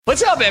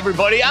What's up,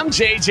 everybody? I'm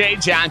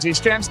JJ John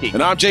Jastrzemski.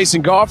 And I'm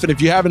Jason Goff, and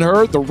if you haven't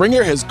heard, The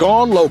Ringer has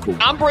gone local.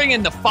 I'm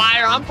bringing the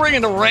fire, I'm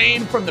bringing the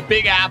rain from the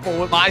Big Apple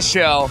with my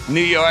show,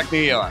 New York, New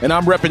York. And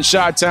I'm repping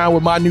Chi-Town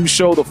with my new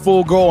show, The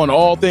Full Go, on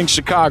all things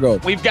Chicago.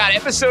 We've got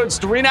episodes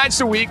 3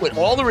 nights a week with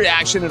all the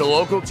reaction to the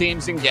local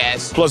teams and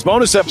guests. Plus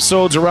bonus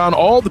episodes around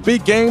all the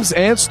big games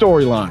and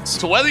storylines.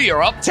 So whether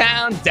you're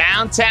uptown,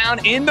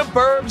 downtown, in the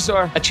burbs,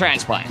 or a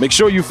transplant, make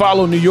sure you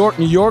follow New York,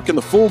 New York, and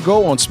The Full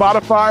Go on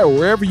Spotify or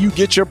wherever you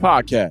get your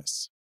podcasts.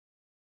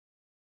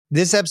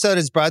 This episode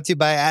is brought to you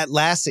by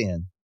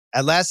Atlassian.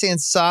 Atlassian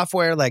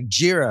software like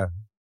Jira,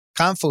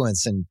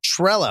 Confluence, and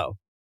Trello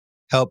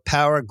help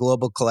power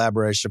global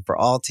collaboration for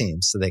all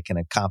teams so they can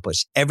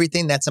accomplish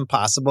everything that's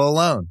impossible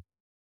alone.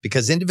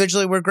 Because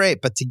individually we're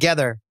great, but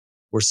together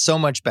we're so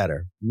much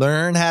better.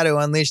 Learn how to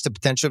unleash the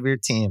potential of your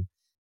team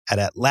at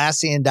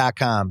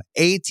Atlassian.com.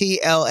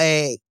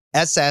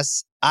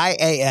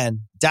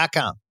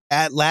 Atlassian.com.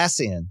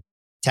 Atlassian.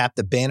 Tap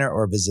the banner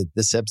or visit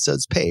this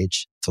episode's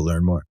page to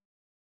learn more.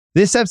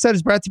 This episode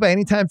is brought to you by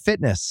Anytime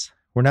Fitness.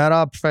 We're not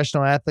all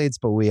professional athletes,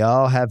 but we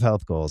all have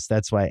health goals.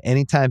 That's why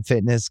Anytime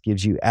Fitness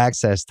gives you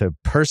access to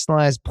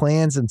personalized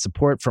plans and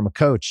support from a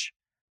coach.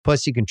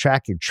 Plus, you can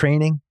track your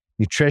training,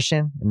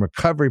 nutrition, and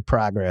recovery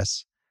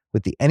progress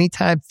with the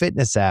Anytime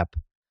Fitness app,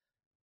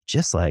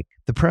 just like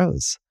the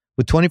pros.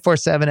 With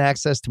 24/7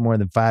 access to more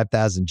than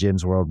 5,000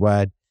 gyms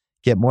worldwide,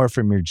 get more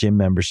from your gym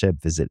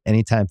membership. Visit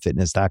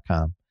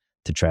anytimefitness.com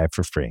to try it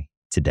for free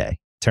today.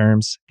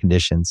 Terms,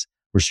 conditions,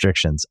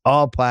 restrictions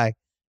all apply.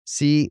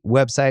 See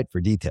website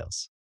for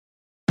details.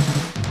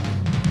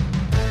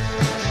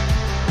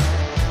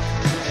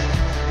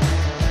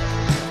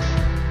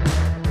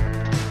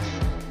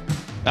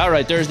 All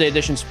right, Thursday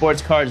edition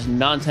Sports Cards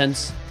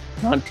nonsense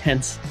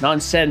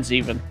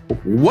even.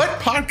 What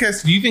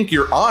podcast do you think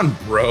you're on,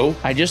 bro?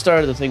 I just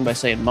started the thing by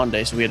saying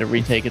Monday, so we had to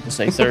retake it to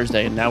say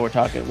Thursday, and now we're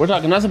talking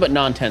nothing but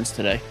nonsense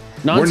today.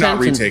 Nonsense. We're not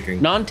retaking.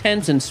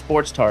 Nonsense and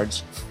sports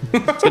cards.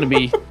 It's gonna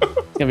be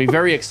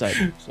very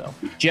exciting. So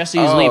Jesse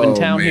is leaving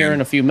town here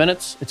in a few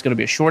minutes. It's gonna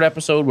be a short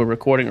episode. We're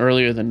recording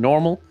earlier than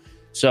normal.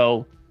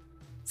 So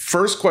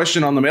first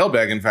question on the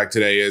mailbag, in fact,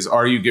 today is: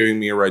 are you giving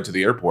me a ride to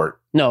the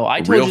airport? No,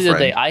 I told you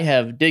that I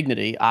have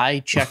dignity. I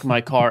check my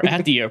car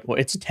at the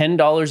airport. It's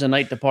 $10 a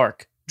night to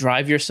park.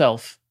 Drive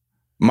yourself.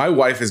 My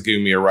wife is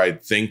giving me a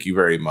ride. Thank you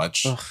very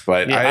much. Ugh,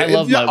 but yeah, I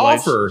love my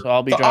wife, so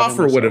I'll be the driving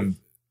offer would myself. have.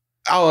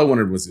 All I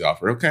wanted was the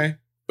offer. Okay,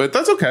 but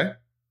that's okay.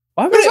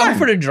 Why would I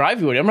offer to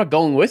drive you? I'm not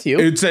going with you.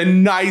 It's a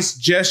nice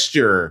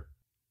gesture.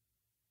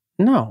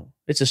 No,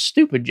 it's a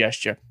stupid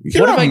gesture.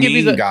 You're What if a I give you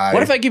mean the guy.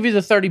 What if I give you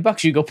the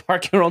 $30? You go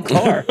park your own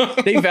car.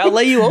 They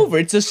valet you over.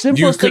 It's the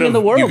simplest thing in the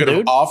world, You could have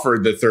dude.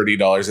 offered the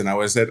 $30, and I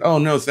would have said, "Oh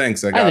no,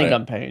 thanks. I think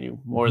I'm paying you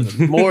more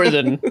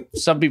than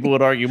some people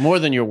would argue more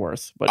than you're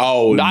worth. But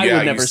I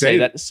would never say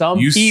that. Some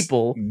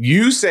people.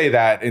 You say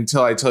that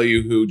until I tell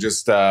you who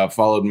just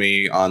followed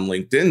me on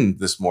LinkedIn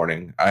this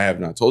morning. I have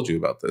not told you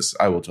about this.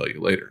 I will tell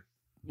you later.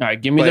 All right,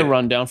 give me the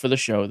rundown for the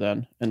show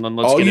then, and then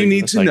let's all get you into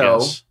need this, to I know.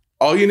 guess.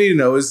 All you need to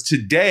know is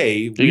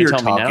today we are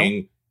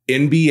talking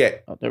NBA.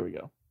 Oh, there we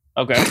go.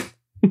 Okay.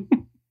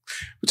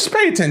 Just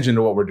pay attention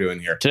to what we're doing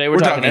here. Today we're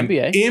talking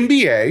NBA.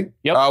 NBA.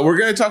 Yep. We're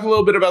going to talk a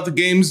little bit about the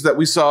games that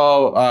we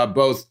saw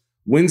both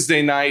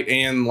Wednesday night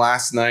and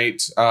last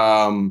night.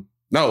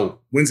 No,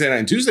 Wednesday night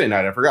and Tuesday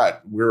night. I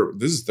forgot.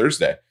 This is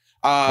Thursday.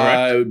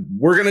 Correct.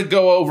 We're going to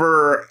go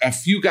over a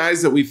few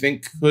guys that we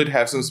think could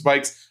have some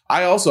spikes. I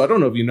don't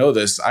know if you know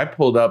this. I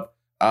pulled up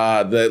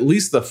at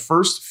least the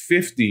first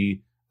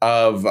 50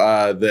 of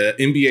the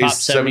NBA's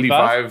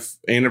 75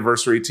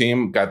 anniversary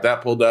team. Got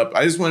that pulled up.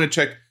 I just want to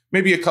check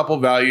maybe a couple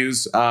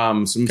values,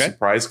 some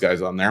surprise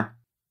guys on there.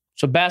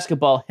 So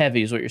basketball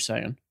heavy is what you're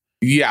saying.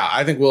 Yeah,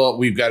 I think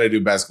we've got to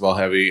do basketball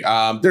heavy.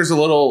 There's a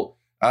little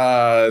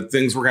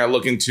things we're going to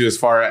look into as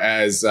far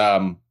as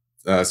some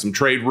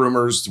trade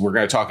rumors. We're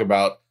going to talk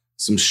about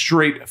some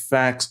straight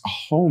facts,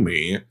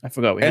 homie. I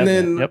forgot we had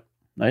that. Yep.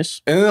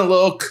 Nice. And then a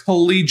little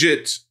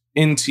collegiate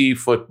NT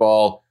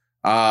football,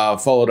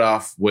 followed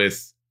off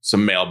with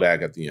some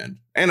mailbag at the end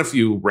and a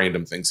few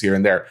random things here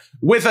and there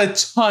with a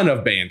ton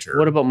of banter.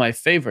 What about my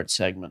favorite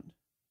segment?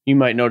 You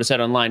might notice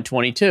that on line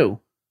 22.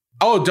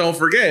 Oh, don't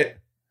forget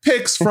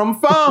picks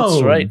from phone.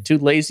 That's right. Too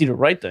lazy to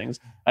write things.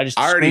 I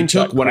already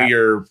took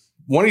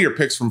one of your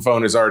picks from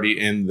phone is already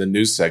in the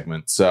news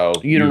segment. So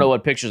you don't know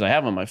what pictures I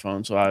have on my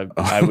phone. So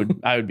I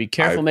would be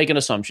careful making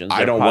assumptions.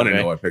 I don't want to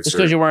know what pictures. Just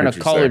because you're wearing a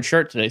collared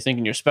shirt today,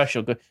 thinking you're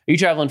special. Are you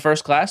traveling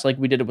first class like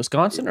we did at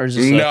Wisconsin, or is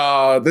this?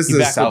 No, this is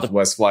a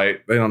Southwest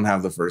flight. They don't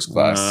have the first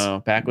class.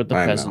 No, back with the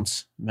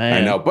peasants, man.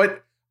 I know,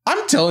 but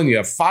I'm telling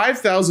you,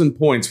 5,000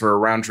 points for a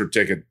round trip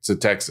ticket to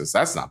Texas.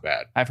 That's not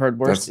bad. I've heard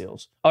worse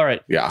deals. All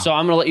right. Yeah. So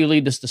I'm going to let you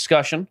lead this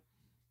discussion.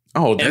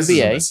 Oh, this is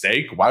a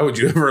mistake. Why would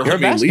you ever let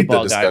me lead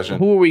the discussion?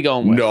 Who are we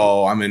going with?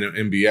 No, I'm in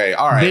NBA.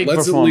 All right. Big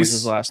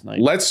performances last night.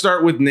 Let's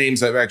start with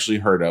names I've actually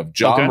heard of.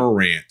 Ja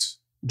Morant.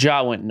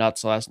 Ja went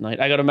nuts last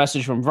night. I got a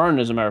message from Vern,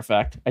 as a matter of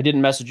fact. I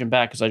didn't message him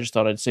back because I just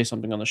thought I'd say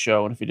something on the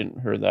show. And if you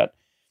didn't hear that,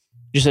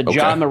 you said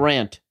Ja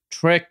Morant,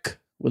 trick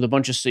with a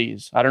bunch of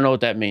C's. I don't know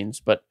what that means,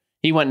 but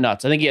he went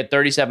nuts. I think he had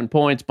 37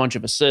 points, bunch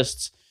of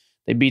assists.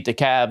 They beat the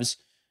Cavs.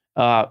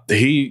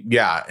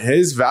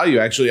 His value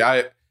actually,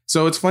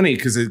 so it's funny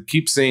because it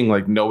keeps saying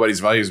like nobody's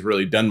value has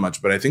really done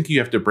much, but I think you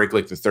have to break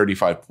like the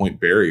 35-point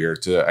barrier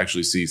to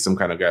actually see some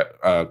kind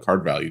of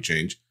card value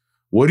change.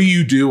 What are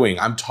you doing?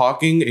 I'm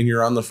talking and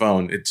you're on the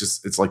phone.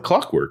 It's like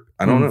clockwork.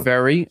 I don't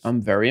know.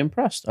 I'm very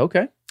impressed.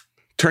 Okay.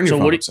 Turn your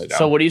phone upside down.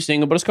 So what are you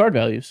seeing about his card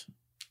values?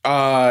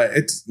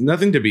 It's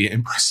nothing to be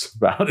impressed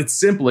about. It's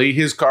simply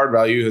his card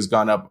value has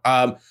gone up.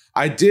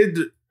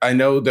 I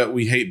know that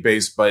we hate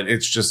base, but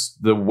it's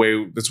just the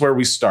way, that's where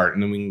we start,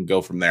 and then we can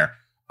go from there.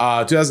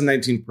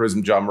 2019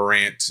 Prism John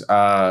Morant.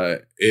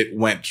 It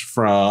went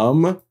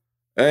from,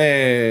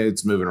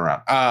 it's moving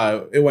around.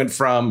 It went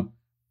from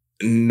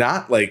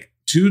not like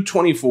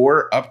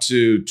 224 up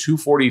to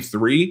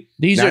 243.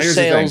 These are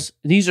sales.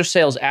 These are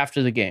sales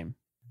after the game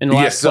in the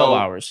last 12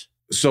 hours.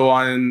 So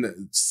on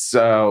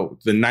the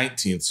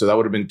 19th, so that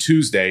would have been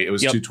Tuesday, it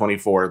was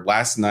 224.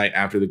 Last night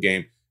after the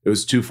game, it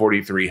was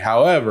 243.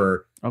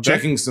 However,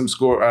 checking some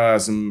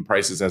some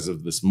prices as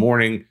of this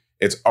morning,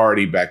 it's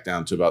already back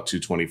down to about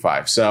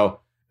 225. So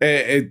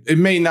it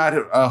may not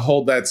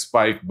hold that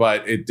spike,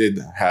 but it did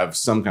have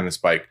some kind of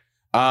spike.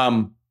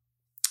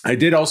 I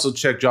did also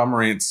check John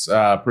Morant's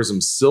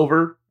Prism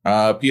Silver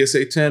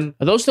PSA 10.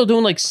 Are those still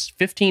doing like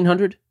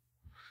 1,500?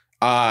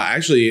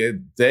 Actually,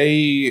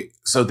 they've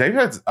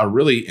had a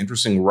really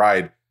interesting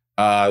ride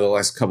the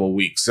last couple of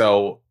weeks.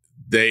 So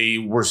they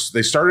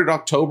started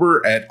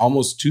October at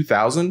almost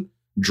 2,000,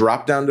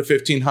 dropped down to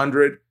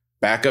 1,500,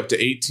 back up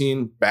to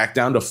 18, back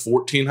down to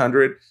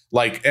 1,400.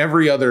 Like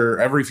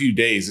every few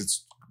days,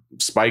 it's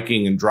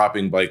spiking and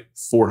dropping like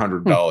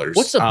 $400.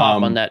 What's the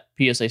pop on that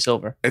PSA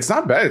Silver? It's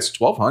not bad. It's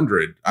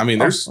 1,200. I mean,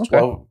 there's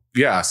 12.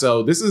 Yeah.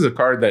 So this is a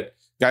card that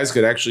guys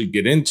could actually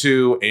get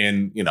into,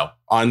 and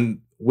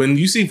when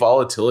you see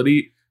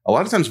volatility, a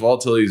lot of times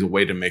volatility is a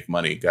way to make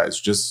money, guys.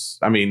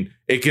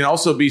 It can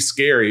also be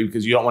scary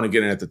because you don't want to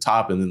get in at the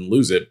top and then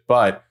lose it.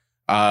 But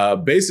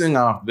basing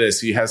off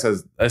this, he has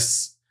a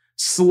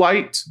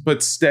slight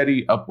but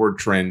steady upward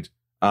trend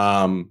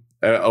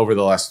over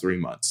the last 3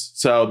 months.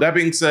 So that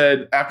being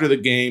said, after the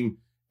game,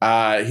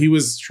 he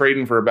was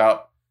trading for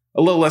about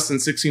a little less than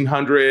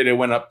 1,600. It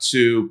went up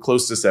to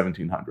close to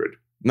 1,700.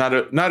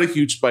 Not a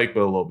huge spike,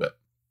 but a little bit.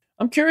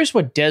 I'm curious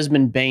what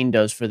Desmond Bane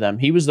does for them.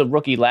 He was the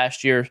rookie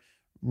last year.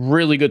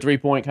 Really good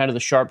three-point, kind of the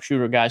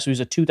sharpshooter guy. So he's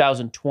a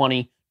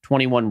 2020-21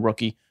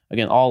 rookie.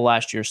 Again, all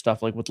last year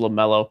stuff like with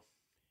LaMelo.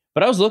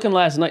 But I was looking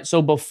last night.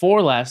 So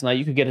before last night,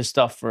 you could get his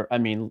stuff for,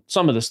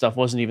 some of the stuff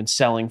wasn't even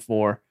selling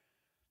for,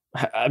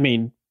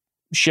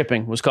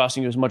 shipping was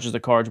costing you as much as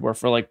the cards were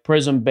for like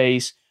Prism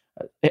base,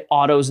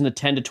 autos in the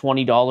 $10 to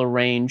 $20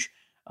 range.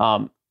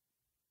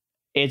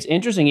 It's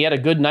interesting. He had a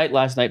good night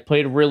last night,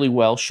 played really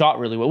well, shot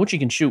really well, which he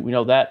can shoot. We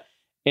know that.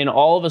 And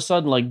all of a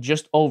sudden, like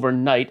just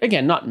overnight,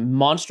 again, not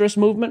monstrous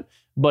movement,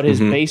 but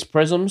his base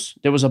prisms,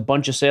 there was a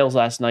bunch of sales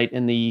last night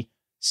in the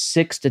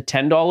 $6 to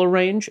 $10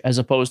 range, as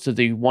opposed to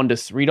the $1 to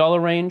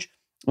 $3 range.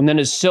 And then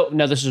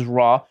now this is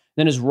raw.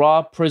 Then his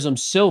raw prism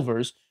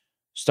silvers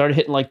started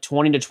hitting like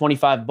 20 to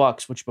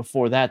 $25, which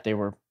before that they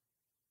were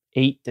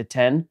 8 to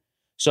 10.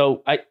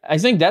 So I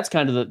think that's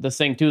kind of the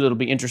thing too that'll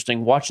be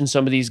interesting. Watching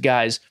some of these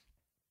guys,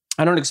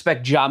 I don't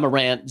expect Ja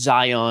Morant,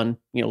 Zion,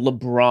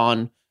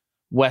 LeBron,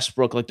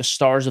 Westbrook, like the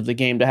stars of the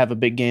game, to have a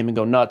big game and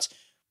go nuts.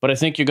 But I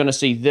think you're going to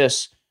see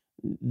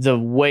the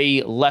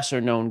way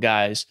lesser known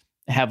guys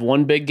have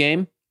one big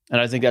game. And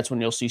I think that's when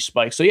you'll see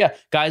spikes. So yeah,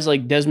 guys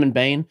like Desmond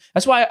Bane.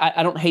 That's why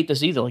I don't hate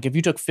this either. Like if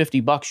you took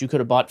 $50, you could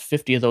have bought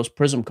 50 of those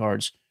Prism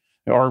cards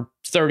or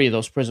 30 of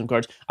those Prism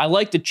cards. I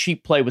like the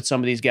cheap play with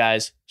some of these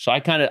guys. So I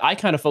kind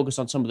of focus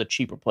on some of the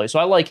cheaper plays. So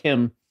I like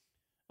him.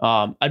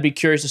 I'd be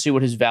curious to see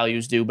what his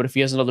values do. But if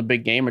he has another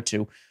big game or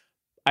two,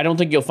 I don't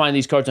think you'll find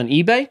these cards on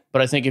eBay, but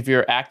I think if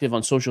you're active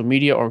on social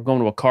media or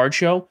going to a card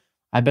show,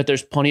 I bet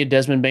there's plenty of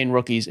Desmond Bane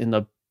rookies in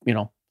the,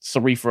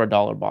 3 for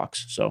 $1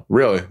 box. So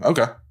really?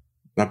 Okay.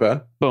 Not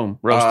bad. Boom.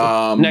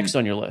 Roasted. Next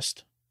on your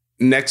list.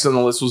 Next on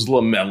the list was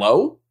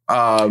LaMelo.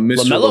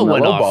 Mr. LaMelo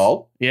went off.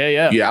 Ball.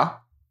 Yeah.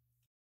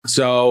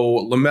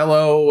 So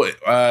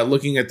LaMelo,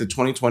 looking at the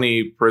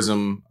 2020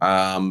 Prism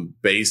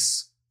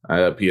base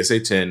PSA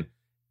 10,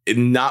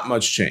 not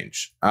much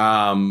change.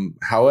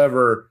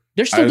 However,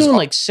 they're still doing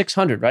like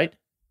 600, right?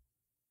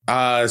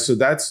 So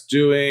that's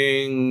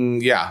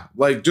doing,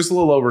 like just a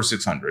little over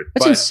 600.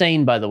 That's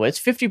insane, by the way. It's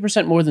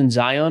 50% more than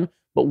Zion.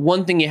 But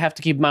one thing you have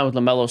to keep in mind with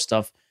LaMelo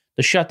stuff,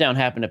 the shutdown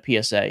happened at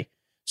PSA.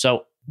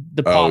 So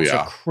the pops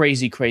are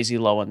crazy, crazy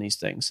low on these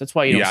things. That's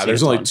why you don't see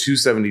there's only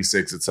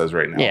 276 it says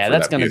right now. Yeah,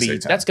 that's going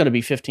to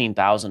be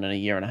 15,000 in a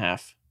year and a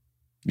half.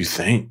 You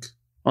think?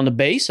 On the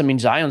base,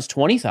 Zion's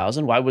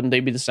 20,000. Why wouldn't they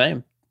be the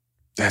same?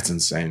 That's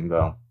insane,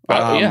 though.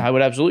 I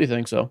would absolutely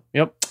think so.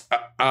 Yep.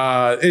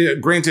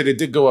 Granted, it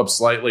did go up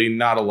slightly,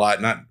 not a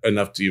lot, not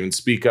enough to even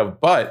speak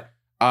of. But,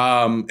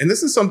 and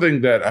this is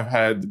something that I've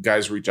had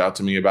guys reach out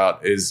to me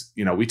about is,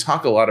 we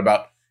talk a lot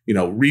about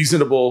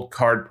reasonable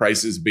card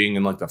prices being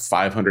in like the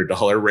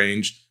 $500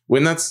 range,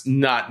 when that's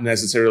not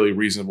necessarily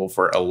reasonable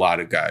for a lot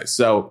of guys.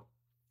 So,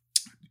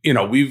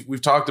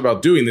 we've talked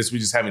about doing this. We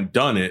just haven't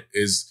done it,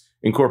 is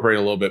incorporate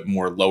a little bit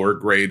more lower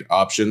grade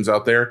options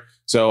out there.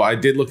 So I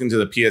did look into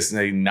the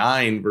PSA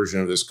 9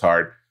 version of this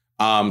card.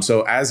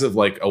 So as of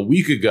like a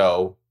week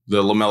ago,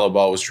 the LaMelo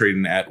Ball was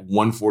trading at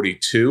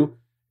 142.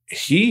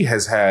 He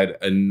has had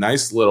a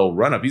nice little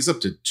run up. He's up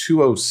to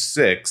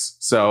 206.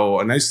 So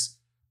a nice,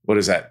 what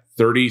is that?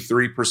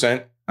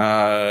 33%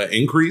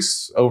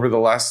 increase over the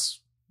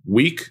last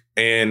week.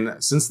 And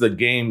since the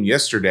game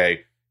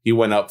yesterday, he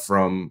went up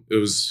he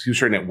was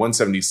trading at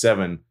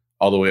 177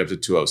 all the way up to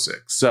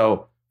 206.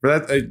 So for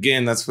that,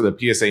 again, that's for the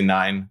PSA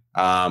 9.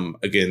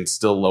 Again,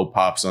 still low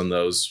pops on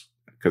those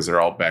because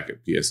they're all back at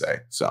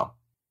PSA. So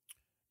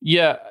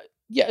yeah.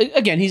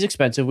 Again, he's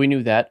expensive. We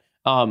knew that.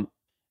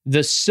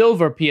 The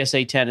silver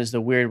PSA 10 is the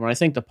weird one. I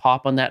think the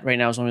pop on that right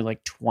now is only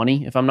like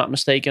 20, if I'm not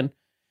mistaken.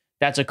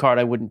 That's a card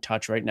I wouldn't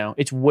touch right now.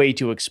 It's way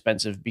too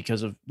expensive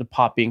because of the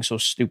pop being so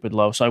stupid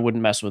low, so I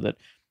wouldn't mess with it.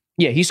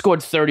 Yeah, he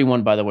scored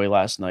 31, by the way,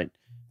 last night.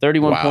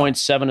 31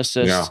 points, 7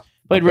 assists. Yeah,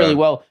 played really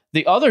well.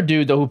 The other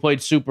dude, though, who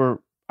played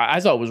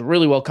I thought was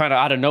really well, kind of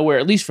out of nowhere,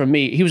 at least for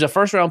me. He was a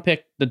first-round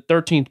pick, the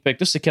 13th pick.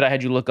 This is the kid I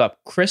had you look up,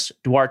 Chris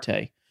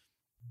Duarte.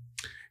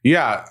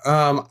 Yeah,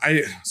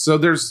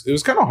 it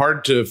was kind of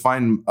hard to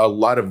find a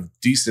lot of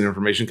decent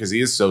information because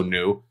he is so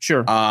new.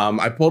 Sure.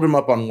 I pulled him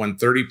up on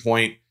 130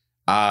 point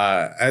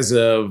as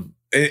of,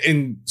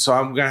 and so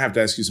I'm gonna have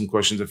to ask you some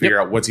questions to figure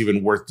out what's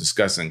even worth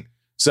discussing.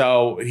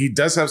 So he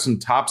does have some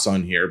tops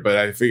on here, but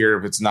I figure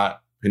if it's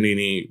not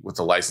Panini with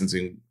the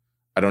licensing,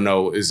 I don't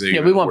know, is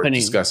it we want worth Panini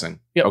discussing?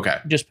 Yep, okay,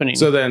 just Panini.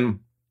 So then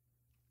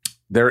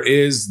there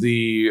is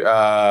the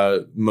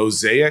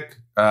Mosaic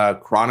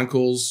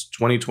Chronicles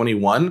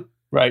 2021.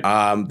 Right.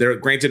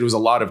 Granted, it was a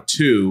lot of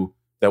 2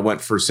 that went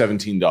for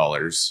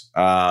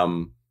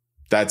 $17.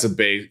 That's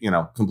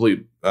a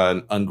complete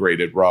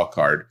ungraded raw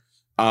card.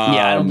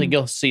 I don't think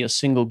you'll see a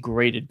single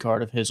graded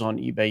card of his on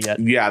eBay yet.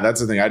 Yeah, that's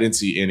the thing. I didn't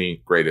see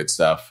any graded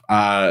stuff.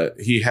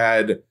 He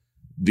had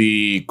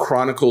the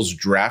Chronicles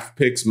Draft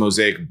Picks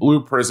Mosaic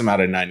Blue Prism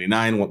out of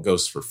 99. What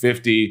goes for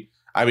 50?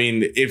 I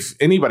mean, if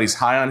anybody's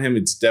high on him,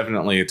 it's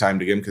definitely a time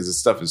to get him because his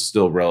stuff is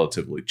still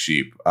relatively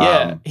cheap.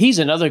 Yeah, he's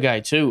another guy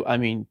too. I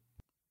mean,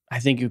 I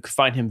think you could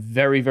find him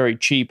very, very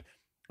cheap.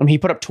 I mean, he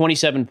put up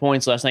 27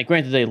 points last night.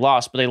 Granted, they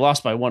lost, but they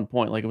lost by 1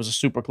 point. Like, it was a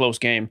super close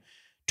game.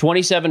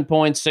 27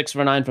 points, 6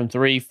 for 9 from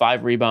 3,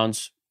 5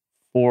 rebounds,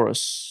 1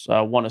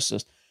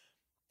 assist.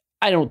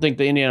 I don't think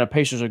the Indiana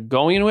Pacers are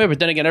going anywhere, but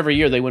then again, every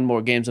year they win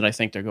more games than I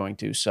think they're going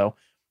to. So,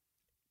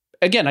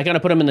 again, I got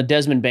to put him in the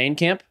Desmond Bane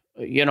camp.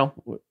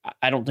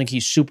 I don't think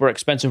he's super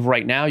expensive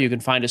right now. You can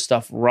find his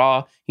stuff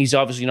raw. He's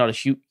obviously not a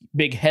huge,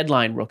 big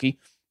headline rookie.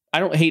 I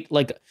don't hate,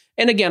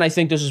 and again, I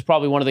think this is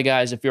probably one of the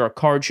guys, if you're a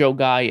card show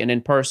guy and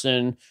in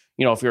person,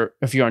 if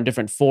you're on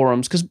different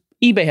forums, because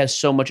eBay has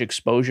so much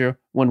exposure.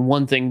 When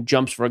one thing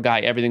jumps for a guy,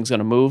 everything's going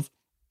to move.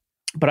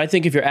 But I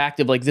think if you're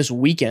active like this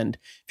weekend,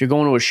 if you're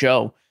going to a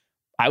show,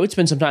 I would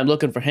spend some time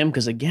looking for him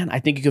because, again, I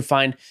think you could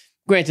find,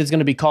 granted, it's going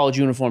to be college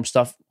uniform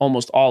stuff,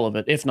 almost all of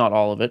it, if not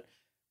all of it,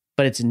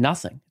 but it's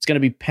nothing. It's going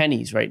to be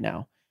pennies right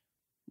now.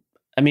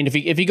 I mean, if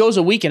he goes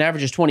a week and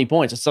averages 20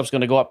 points, that stuff's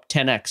going to go up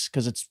 10x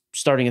because it's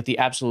starting at the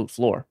absolute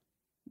floor.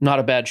 Not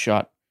a bad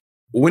shot.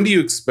 When do you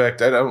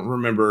expect? I don't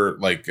remember.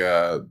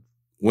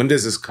 When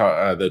does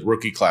the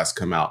rookie class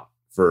come out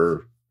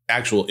for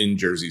actual in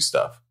jersey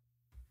stuff?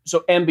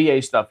 So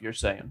NBA stuff, you're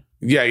saying?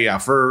 Yeah.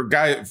 For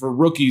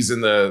rookies in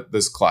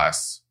this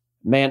class.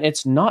 Man,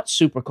 it's not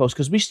super close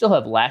because we still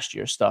have last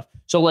year's stuff.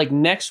 So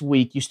next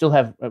week, you still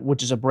have,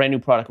 which is a brand new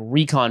product,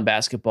 Recon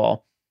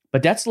Basketball,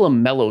 but that's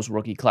LaMelo's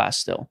rookie class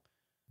still.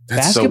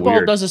 That's Basketball so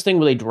weird. Does this thing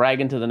where they drag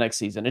into the next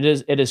season. It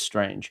is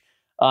strange.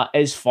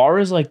 As far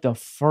as the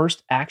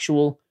first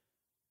actual,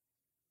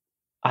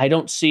 I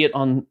don't see it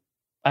in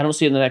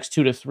the next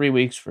 2 to 3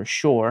 weeks for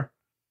sure.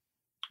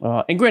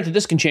 And granted,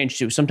 this can change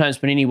too. Sometimes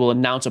Panini will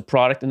announce a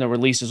product and the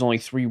release is only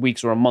 3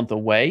 weeks or a month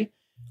away.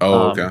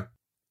 Oh, okay.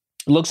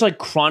 It looks like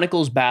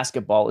Chronicles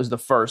Basketball is the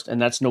first,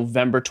 and that's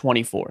November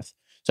 24th.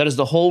 So that is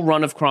the whole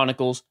run of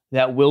Chronicles.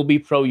 That will be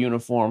pro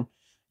uniform.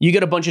 You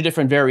get a bunch of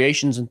different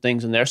variations and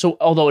things in there. So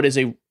although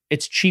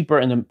it's cheaper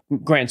in the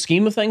grand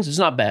scheme of things, it's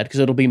not bad because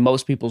it'll be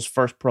most people's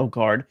first pro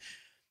card.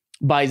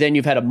 By then,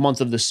 you've had a month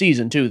of the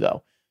season too,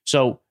 though.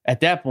 So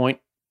at that point,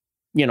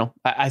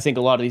 I think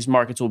a lot of these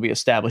markets will be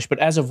established. But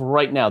as of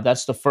right now,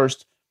 that's the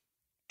first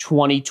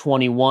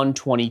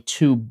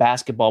 2021-22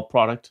 basketball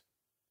product.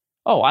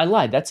 Oh, I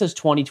lied. That says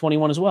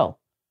 2021 as well.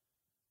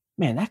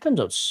 Man, that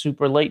comes out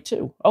super late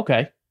too.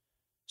 Okay.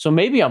 So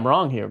maybe I'm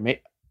wrong here.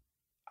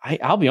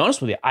 I'll be honest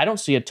with you. I don't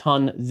see a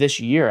ton this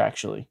year,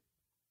 actually.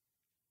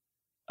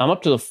 I'm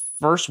up to the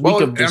first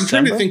week of December. I'm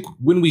trying to think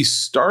when we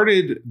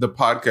started the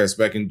podcast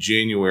back in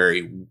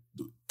January,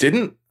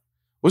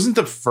 wasn't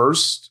the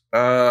first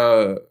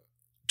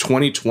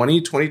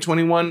 2020,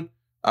 2021,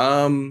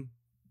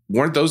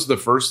 weren't those the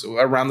first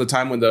around the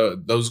time when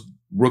those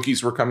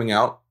rookies were coming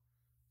out?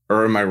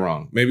 Or am I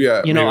wrong? Maybe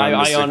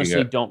I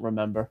honestly don't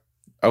remember.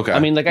 Okay. I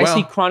mean, I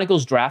see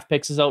Chronicles Draft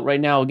Picks is out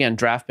right now. Again,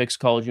 Draft Picks,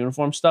 college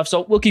uniform stuff.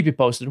 So we'll keep you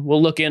posted.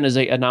 We'll look in as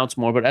they announce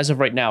more. But as of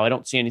right now, I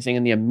don't see anything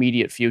in the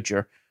immediate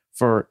future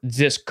for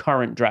this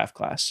current draft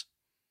class.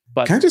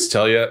 But can I just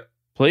tell you,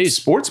 please,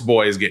 Sports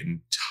Boy is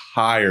getting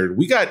tired.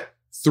 We got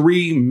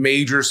 3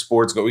 major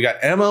sports go. We got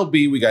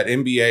MLB, we got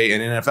NBA,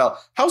 and NFL.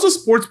 How's a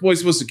Sports Boy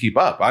supposed to keep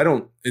up?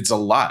 It's a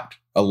lot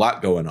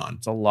going on.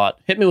 It's a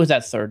lot. Hit me with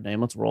that third name.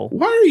 Let's roll.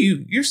 Why are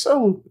you're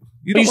so,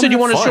 you said you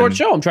want a short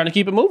show. I'm trying to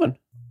keep it moving.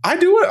 I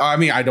do it. I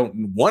mean, I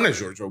don't want a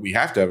short show. We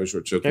have to have a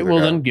short show. Okay, well,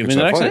 then give me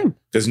the next name.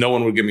 Because no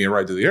one would give me a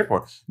ride to the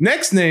airport.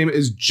 Next name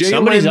is Jalen.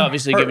 Somebody's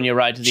obviously giving you a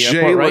ride to the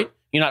airport, right?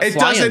 You're not. It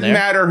doesn't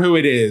matter who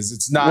it is.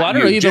 It's not. Well, I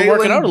don't know. You've been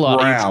working out a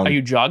lot. Are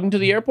you jogging to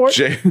the airport?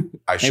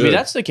 I should. Maybe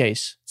that's the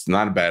case. It's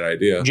not a bad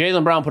idea.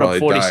 Jaylen Brown put up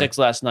 46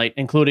 last night,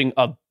 including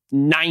a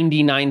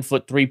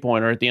 99-foot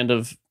 3-pointer at the end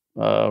of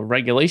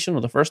regulation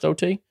or the first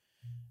OT. He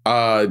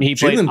played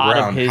Jaylen out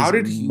Brown, of his how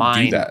did he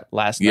mind do that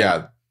last night.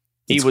 Yeah,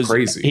 he was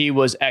crazy. He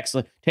was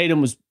excellent.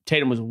 Tatum was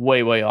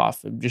way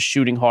off, just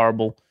shooting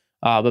horrible.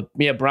 But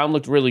yeah, Brown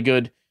looked really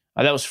good.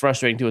 That was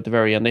frustrating too at the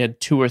very end. They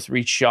had 2 or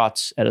 3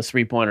 shots at a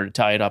 3-pointer to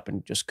tie it up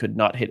and just could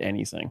not hit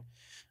anything.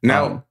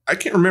 Now I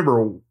can't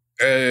remember.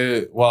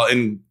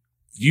 And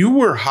you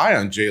were high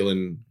on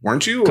Jalen,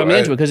 weren't you? Coming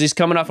into it because he's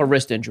coming off a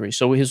wrist injury.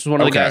 So he's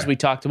one of the guys we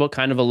talked about,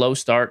 kind of a low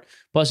start.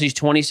 Plus he's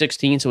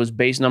 2016, so his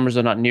base numbers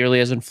are not nearly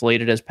as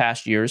inflated as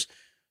past years.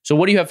 So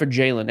what do you have for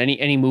Jalen?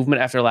 Any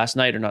movement after last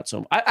night or not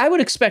so? I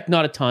would expect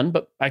not a ton,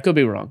 but I could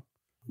be wrong.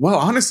 Well,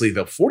 honestly,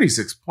 though,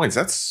 46 points,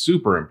 that's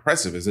super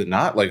impressive, is it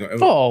not? But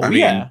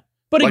again,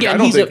 I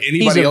don't think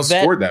anybody else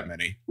scored that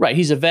many. Right.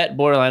 He's a vet,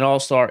 borderline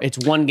all-star. It's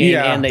one game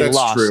and they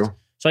lost. True.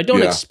 So I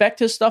don't expect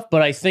his stuff,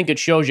 but I think it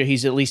shows you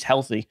he's at least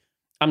healthy.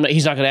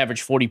 He's not going to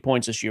average 40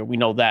 points this year. We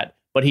know that.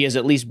 But he is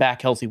at least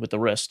back healthy with the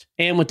wrist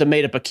and with the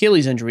made-up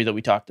Achilles injury that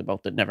we talked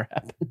about that never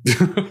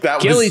happened.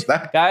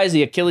 Guys,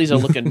 the Achilles are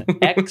looking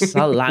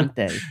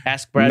excelente.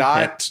 Ask Brad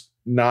Pitt.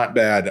 Not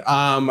bad.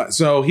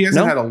 So he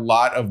hasn't had a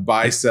lot of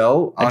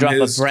buy-sell on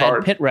his a Brad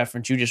card. Pitt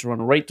reference. You just run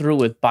right through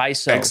with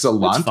buy-sell.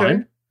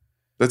 Excellente?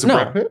 That's a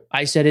Brad Pitt?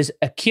 I said his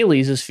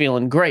Achilles is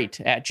feeling great.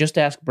 Just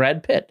ask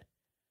Brad Pitt.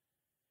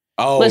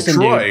 Oh, listen,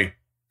 Troy.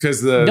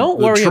 Because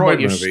don't worry Troy about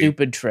your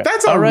stupid trip.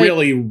 That's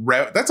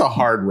that's a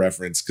hard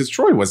reference because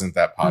Troy wasn't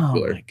that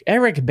popular.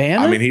 Eric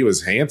Bana? I mean, he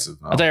was handsome.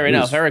 I'll tell you right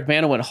now, if Eric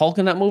Bana went Hulk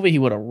in that movie, he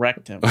would have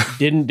wrecked him.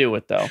 Didn't do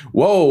it though.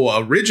 Whoa,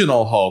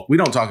 original Hulk. We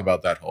don't talk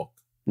about that Hulk.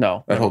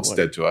 No. That Hulk's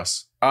dead to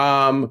us.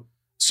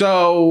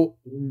 So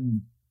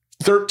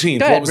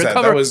 13th. What was that?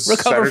 That was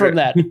recover from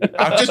that.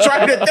 I'm just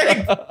trying to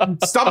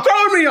think. Stop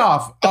throwing me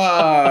off.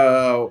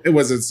 It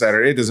wasn't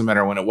Saturday. It doesn't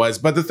matter when it was.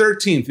 But the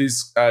 13th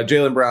is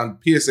Jaylen Brown,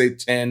 PSA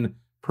 10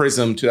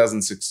 Prism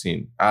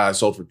 2016.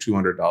 Sold for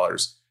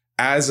 $200.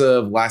 As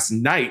of last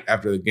night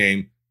after the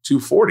game,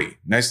 $240.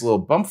 Nice little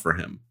bump for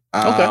him.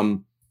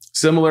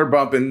 Similar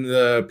bump in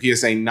the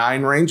PSA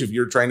 9 range if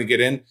you're trying to get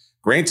in.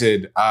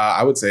 Granted,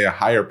 I would say a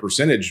higher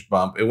percentage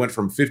bump. It went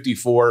from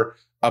 $54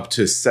 up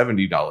to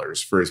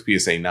 $70 for his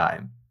PSA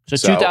 9. So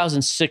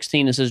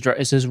 2016 is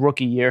his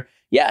rookie year.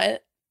 Yeah,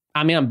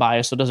 I mean, I'm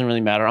biased, so it doesn't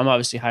really matter. I'm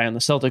obviously high on the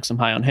Celtics. I'm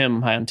high on him.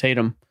 I'm high on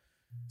Tatum.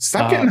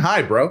 Stop getting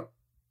high, bro.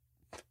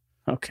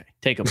 Okay,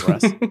 take a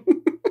breath.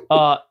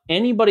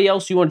 Anybody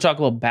else you want to talk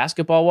about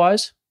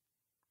basketball-wise?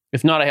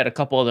 If not, I had a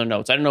couple other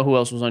notes. I don't know who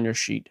else was on your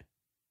sheet.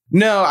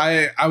 No,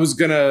 I was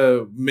going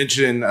to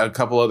mention a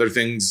couple other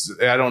things.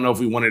 I don't know if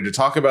we wanted to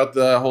talk about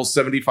the whole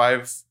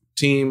 75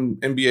 team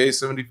NBA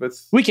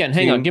 75th. We can.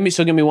 Hang on. Give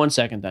me 1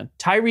 second then.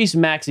 Tyrese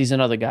Maxey's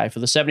another guy for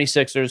the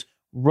 76ers,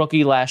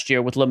 rookie last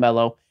year with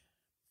LaMelo.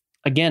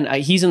 Again,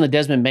 he's in the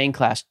Desmond Bane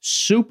class.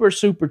 Super,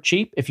 super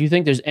cheap. If you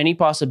think there's any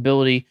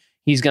possibility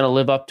he's going to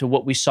live up to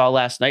what we saw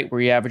last night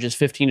where he averages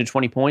 15 to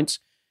 20 points,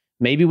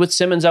 maybe with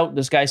Simmons out,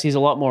 this guy sees a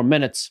lot more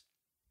minutes.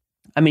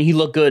 I mean, he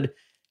looked good.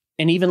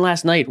 And even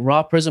last night,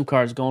 raw Prism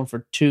cards going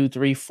for $2,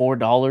 $3,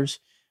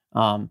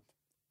 $4.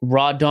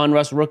 Raw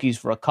Donruss rookies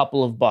for a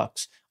couple of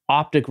bucks.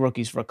 Optic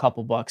rookies for a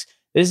couple bucks.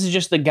 This is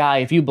just the guy,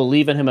 if you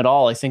believe in him at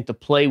all, I think to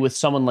play with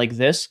someone like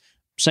this,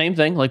 same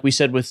thing, like we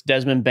said with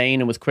Desmond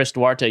Bane and with Chris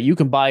Duarte, you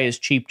can buy his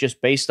cheap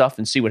just base stuff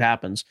and see what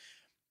happens.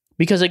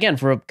 Because again,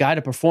 for a guy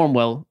to perform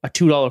well, a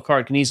 $2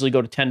 card can easily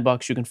go to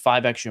 $10. You can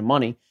 5x your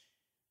money.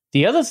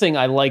 The other thing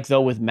I like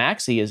though with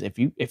Maxey is if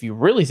you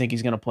really think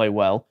he's going to play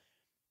well,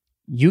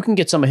 you can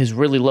get some of his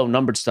really low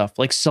numbered stuff,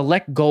 like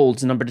select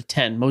golds numbered to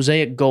 10,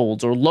 mosaic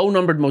golds, or low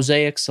numbered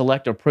mosaic,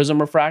 select, or prism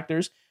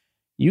refractors.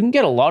 You can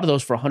get a lot of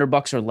those for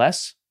 $100 or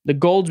less. The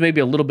golds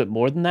maybe a little bit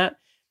more than that.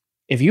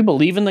 If you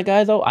believe in the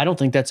guy, though, I don't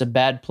think that's a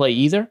bad play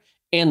either.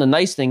 And the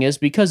nice thing is,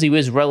 because he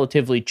is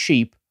relatively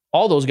cheap,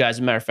 all those guys, as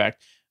a matter of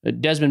fact,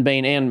 Desmond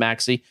Bane and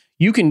Maxey,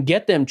 you can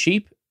get them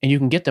cheap and you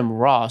can get them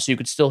raw, so you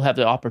could still have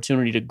the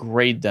opportunity to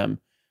grade them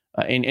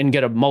and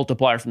get a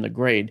multiplier from the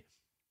grade.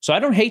 So I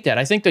don't hate that.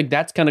 I think that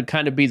that's going to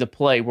kind of be the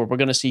play where we're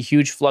going to see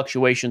huge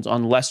fluctuations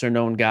on lesser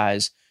known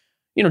guys.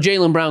 You know,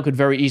 Jaylen Brown could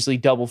very easily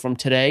double from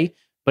today,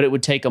 but it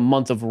would take a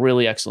month of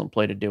really excellent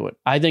play to do it.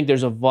 I think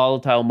there's a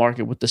volatile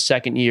market with the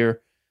second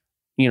year,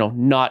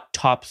 not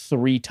top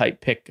 3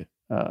 type pick,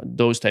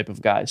 those type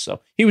of guys.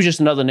 So he was just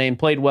another name,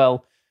 played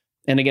well.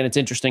 And again, it's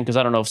interesting because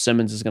I don't know if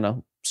Simmons is going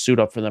to suit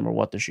up for them or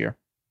what this year.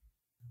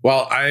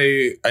 Well,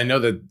 I know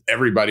that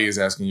everybody is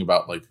asking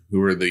about like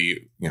who are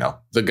the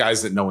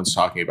guys that no one's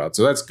talking about.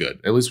 So that's good.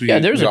 At least we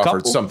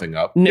offered something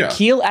up.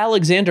 Nikhil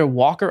Alexander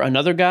Walker,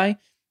 another guy.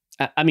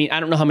 I mean, I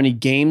don't know how many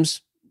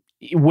games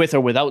with or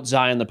without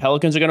Zion the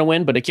Pelicans are going to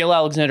win, but Nikhil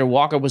Alexander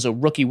Walker was a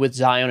rookie with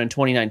Zion in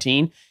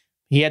 2019.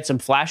 He had some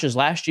flashes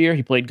last year.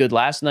 He played good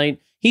last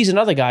night. He's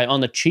another guy on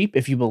the cheap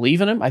if you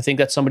believe in him. I think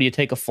that's somebody you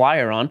take a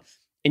flyer on,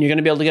 and you're going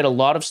to be able to get a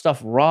lot of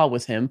stuff raw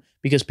with him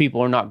because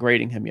people are not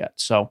grading him yet.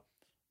 So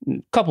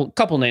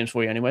couple names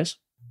for you anyways.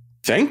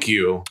 Thank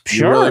you.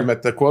 Sure. You really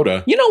met the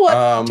quota. You know what?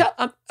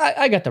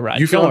 I got the ride.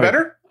 You feeling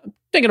better?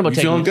 Thinking about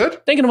feeling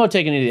good? Thinking about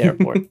taking you to the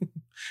airport.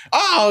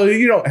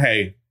 Oh,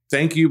 hey,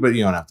 thank you, but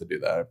you don't have to do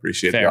that. I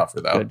appreciate the offer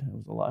though. Good. It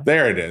was a lot.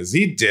 There it is.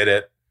 He did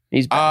it.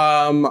 He's back.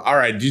 All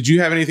right. Did you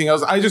have anything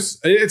else?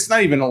 It's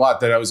not even a lot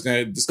that I was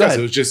going to discuss.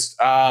 It was just,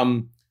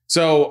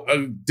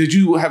 did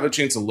you have a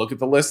chance to look at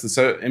the list, the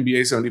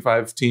NBA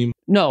 75 team?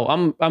 No,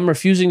 I'm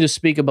refusing to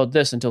speak about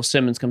this until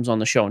Simmons comes on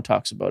the show and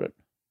talks about it.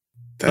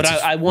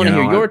 I want to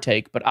hear your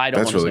take, but I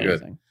don't want to say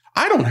anything.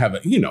 I don't have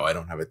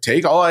a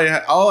take. All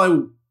I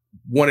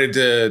wanted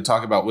to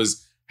talk about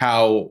was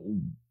how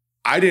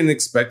I didn't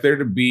expect there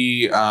to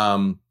be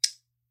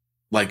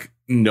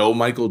no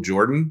Michael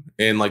Jordan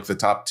in like the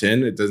top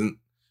 10. It doesn't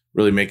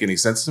really make any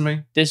sense to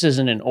me. This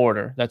isn't in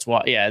order. That's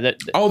why. Yeah.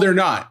 They're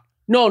not.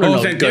 No.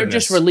 They're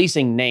just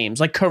releasing names.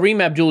 Like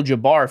Kareem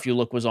Abdul-Jabbar, if you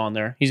look, was on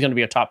there. He's going to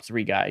be a top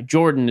 3 guy.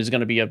 Jordan is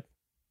going to be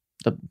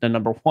the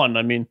number 1.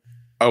 I mean.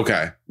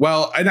 Okay.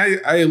 Well, and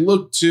I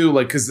looked too,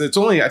 because it's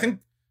only, I think,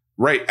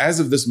 right as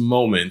of this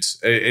moment,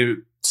 it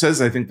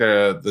says, I think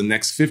the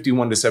next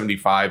 51 to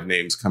 75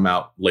 names come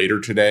out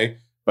later today.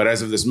 But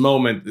as of this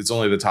moment, it's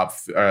only the top,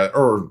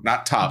 or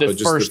not top, but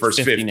just the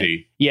first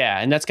 50. Yeah,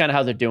 and that's kind of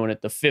how they're doing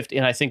it. The 50,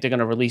 and I think they're going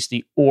to release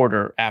the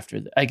order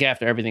after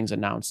everything's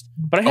announced.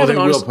 But I haven't.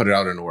 They will put it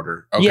out in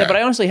order. Okay. Yeah, but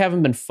I honestly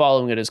haven't been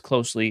following it as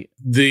closely.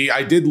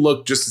 I did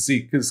look just to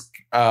see because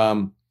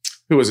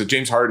who was it?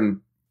 James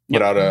Harden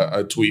put out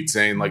a tweet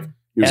saying like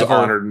he was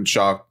honored and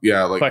shocked.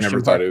 Yeah, never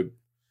thought it would.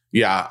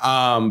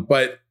 Yeah.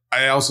 But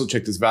I also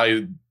checked his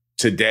value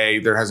today.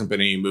 There hasn't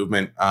been any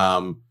movement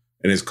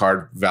in his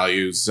card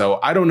values. So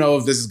I don't know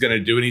if this is going to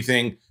do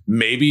anything.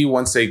 Maybe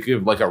once they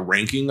give like a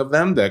ranking of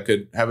them, that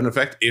could have an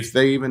effect if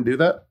they even do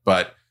that.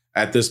 But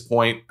at this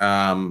point,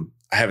 I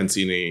haven't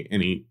seen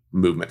any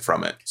movement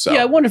from it. So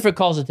yeah, I wonder if it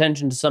calls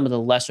attention to some of the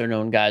lesser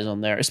known guys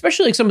on there,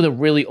 especially like some of the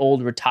really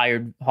old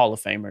retired Hall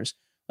of Famers.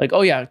 Like,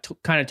 oh yeah,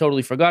 kind of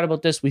totally forgot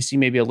about this. We see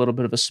maybe a little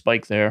bit of a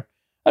spike there.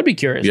 I'd be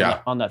curious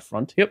on that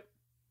front. Yep.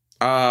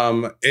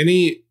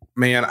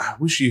 Man, I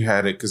wish you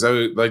had it because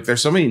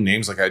there's so many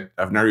names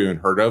I've never even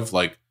heard of.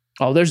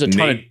 There's a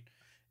ton.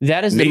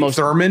 That is Nate the most.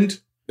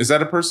 Thurmond, is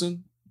that a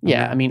person?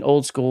 Yeah, I mean,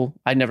 old school.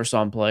 I never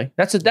saw him play.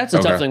 That's a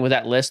tough thing with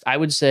that list. I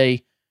would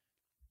say,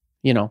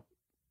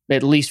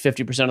 at least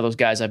 50% of those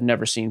guys I've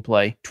never seen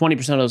play. 20%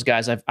 of those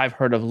guys I've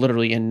heard of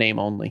literally in name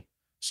only.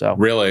 So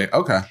really,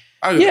 okay.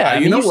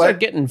 You know what? Start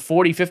getting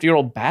 40,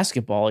 50-year-old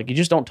basketball. You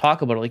just don't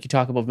talk about it like you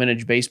talk about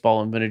vintage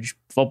baseball and vintage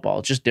football.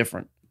 It's just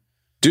different.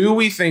 Do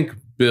we think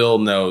Bill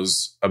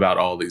knows about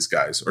all these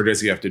guys, or does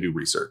he have to do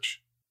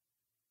research?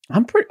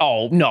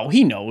 No,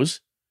 he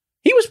knows.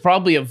 He was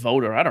probably a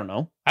voter. I don't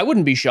know. I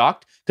wouldn't be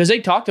shocked because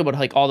they talked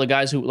about all the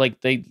guys who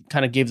they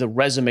kind of gave the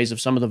resumes of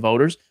some of the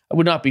voters. I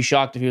would not be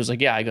shocked if he was like,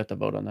 yeah, I got the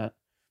vote on that,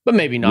 but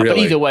maybe not. Really?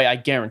 But either way, I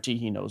guarantee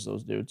he knows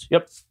those dudes.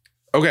 Yep.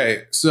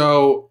 Okay.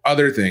 So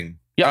other thing.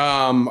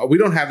 Yep. We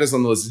don't have this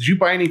on the list. Did you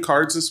buy any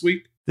cards this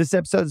week? This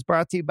episode is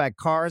brought to you by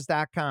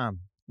Cars.com.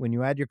 When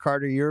you add your car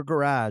to your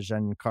garage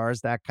on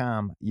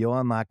Cars.com, you'll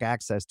unlock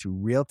access to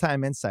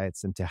real-time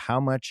insights into how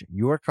much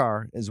your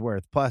car is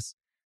worth. Plus,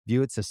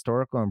 view its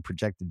historical and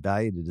projected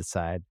value to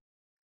decide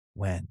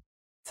when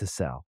to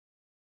sell.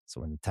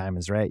 So when the time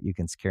is right, you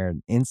can secure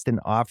an instant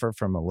offer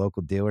from a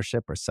local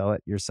dealership or sell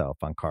it yourself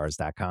on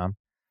Cars.com.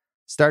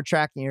 Start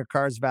tracking your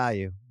car's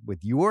value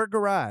with your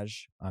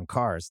garage on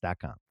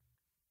Cars.com.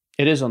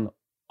 It is on the...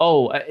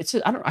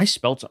 I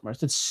spelled something right. It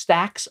said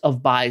stacks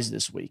of buys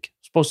this week.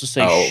 Supposed to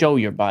say show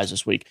your buys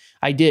this week.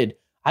 I did.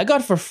 I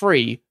got for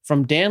free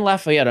from Dan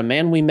Lafayette, a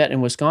man we met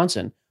in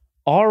Wisconsin,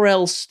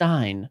 R.L.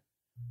 Stein.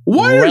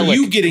 Why are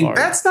you getting? Card.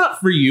 That's not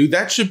for you.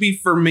 That should be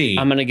for me.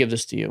 I'm going to give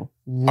this to you.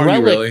 Are Relic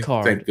you really?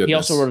 card. Thank goodness. He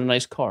also wrote a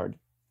nice card.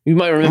 You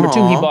might remember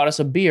too, he bought us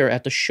a beer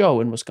at the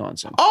show in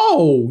Wisconsin.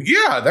 Oh,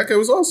 yeah. That guy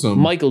was awesome.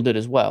 Michael did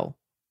as well.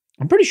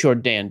 I'm pretty sure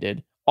Dan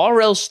did.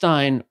 R.L.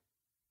 Stein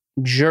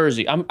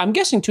jersey. I'm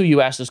guessing too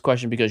you asked this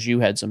question because you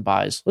had some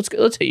buys. Let's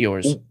hit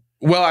yours.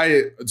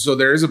 Well, so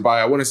there is a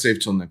buy I want to save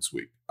till next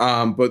week.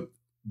 But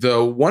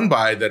the one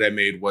buy that I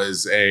made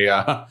was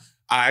I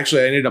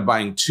ended up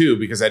buying 2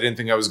 because I didn't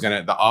think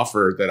the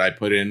offer that I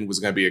put in was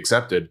going to be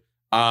accepted.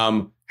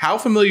 how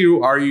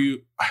familiar are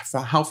you?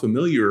 How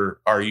familiar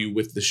are you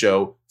with the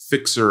show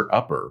Fixer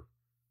Upper,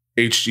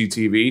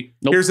 HGTV?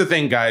 Nope. Here's the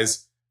thing,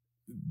 guys.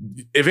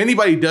 If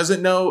anybody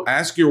doesn't know,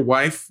 ask your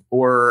wife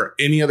or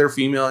any other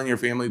female in your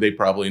family. They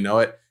probably know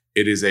it.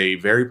 It is a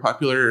very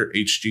popular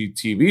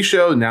HGTV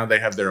show. Now they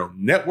have their own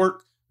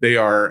network. They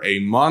are a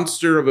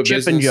monster of a Chip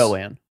business. and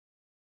Joanne.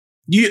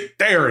 Yeah,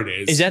 there it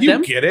is. Is that you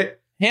them? Get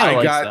it? Hannah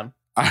likes them.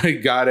 I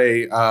got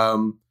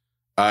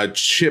a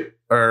Chip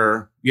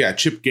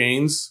Chip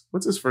Gaines.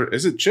 What's this for?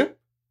 Is it Chip?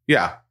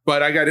 Yeah,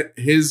 but I got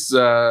his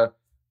Allen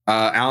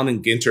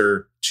and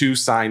Ginter 2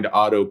 signed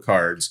auto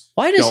cards.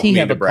 Why does Don't he mean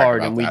have to a brag card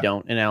about and we that.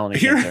 don't in Allen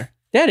and Here- Ginter?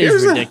 That is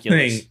Here's the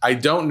ridiculous. thing. I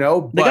don't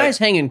know, The but guy's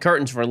hanging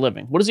curtains for a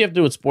living. What does he have to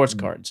do with sports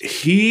cards?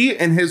 he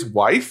and his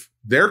wife,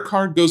 their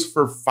card goes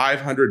for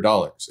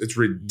 $500. It's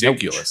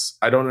ridiculous.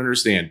 I don't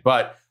understand,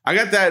 but I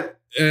got that,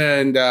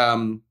 and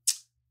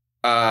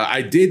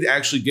I did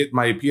actually get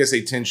my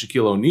PSA 10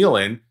 Shaquille O'Neal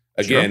in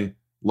again.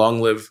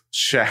 Long live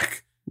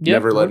Shaq. Yep.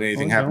 Never let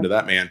anything happen to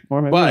that man.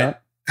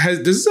 But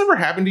does this ever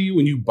happen to you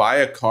when you buy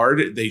a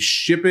card? They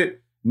ship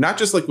it not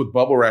just like with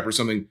bubble wrap or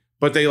something,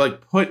 but they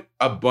like put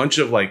a bunch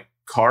of like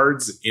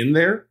cards in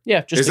there.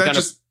 Yeah, just Is to that kind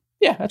just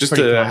that's just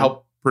pretty to common.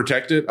 help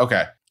protect it?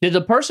 Okay. Did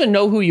the person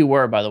know who you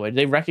were, by the way? Did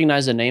they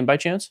recognize the name by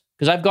chance?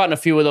 Because I've gotten a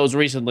few of those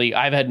recently.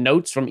 I've had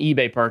notes from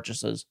eBay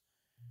purchases.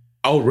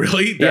 Oh,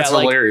 really? That's Yeah,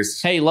 like,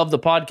 hilarious. Hey, love the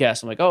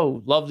podcast. I'm like,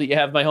 oh, love that you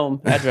have my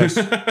home address.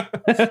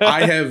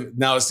 I have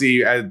now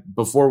see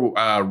before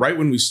right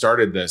when we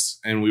started this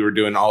and we were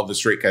doing all the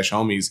straight cash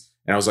homies,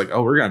 and I was like,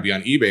 oh, we're gonna be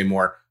on eBay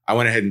more. I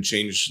went ahead and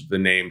changed the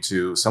name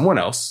to someone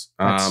else,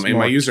 and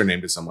my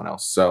username to someone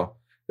else. So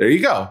there you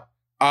go.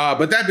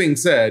 But that being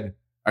said,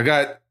 I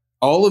got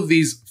all of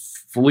these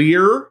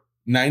Fleer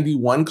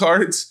 91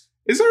 cards.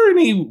 Is there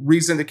any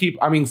reason to keep?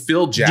 I mean,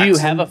 Phil Jackson. Do you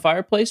have a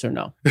fireplace or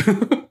no?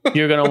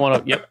 You're going to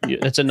want to. Yep.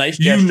 It's a nice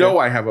gesture. You know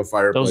I have a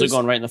fireplace. Those are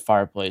going right in the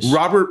fireplace.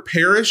 Robert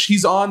Parrish,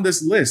 he's on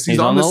this list. He's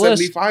on the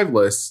 75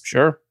 list.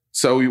 Sure.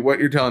 So what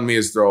you're telling me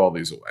is throw all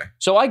these away.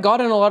 So I got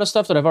in a lot of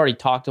stuff that I've already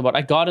talked about.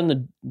 I got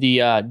in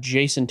the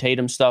Jason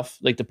Tatum stuff,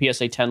 like the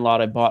PSA 10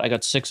 lot I bought. I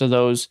got 6 of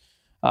those.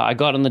 I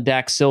got in the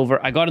Dax Silver.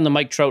 I got in the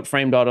Mike Trout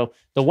framed auto.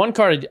 The one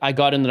card I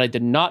got in that I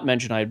did not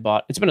mention I had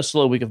bought. It's been a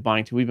slow week of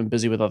buying too. We've been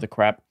busy with other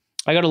crap.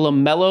 I got a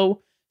LaMelo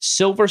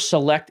Silver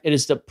Select. It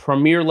is the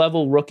premier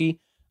level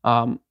rookie.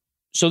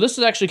 So this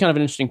is actually kind of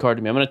an interesting card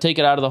to me. I'm going to take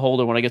it out of the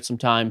holder when I get some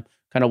time,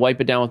 kind of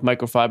wipe it down with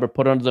microfiber,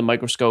 put it under the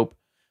microscope,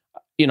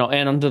 and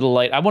under the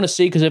light. I want to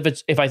see,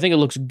 because if I think it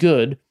looks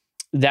good,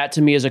 that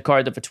to me is a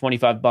card that for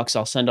 $25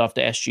 I'll send off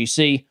to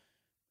SGC.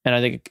 And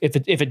I think if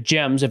it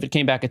gems, if it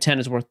came back at 10,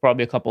 it's worth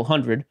probably a couple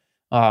hundred.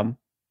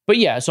 But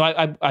yeah, so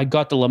I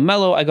got the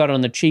LaMelo. I got it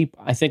on the cheap.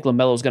 I think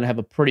LaMelo is going to have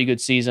a pretty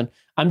good season.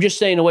 I'm just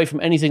staying away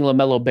from anything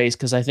LaMelo based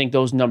because I think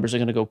those numbers are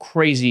going to go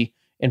crazy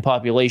in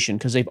population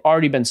because they've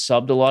already been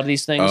subbed a lot of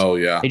these things. Oh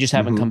yeah, they just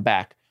haven't come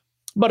back.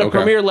 But a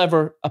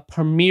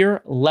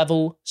premier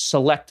level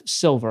select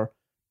silver,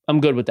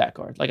 I'm good with that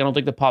card. Like I don't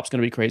think the pop's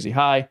going to be crazy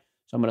high,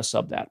 so I'm going to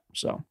sub that.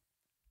 So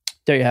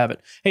there you have it.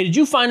 Hey, did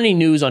you find any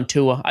news on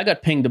Tua? I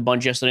got pinged a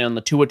bunch yesterday on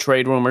the Tua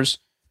trade rumors.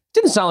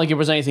 Didn't sound like it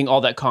was anything all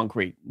that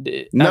concrete.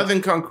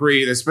 Nothing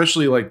concrete,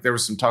 especially like there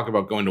was some talk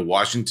about going to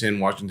Washington.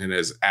 Washington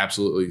has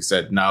absolutely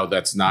said, no,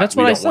 that's not. That's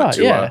what I thought,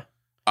 yeah.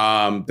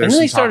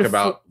 There's some talk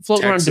about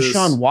floating around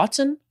Deshaun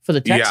Watson for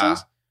the Texans.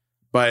 Yeah,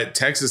 but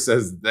Texas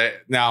says that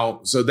now,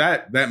 so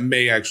that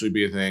may actually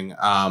be a thing.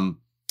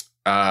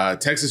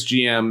 Texas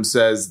GM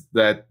says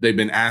that they've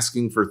been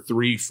asking for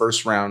 3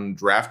 first-round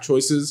draft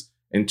choices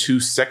and 2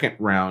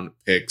 second-round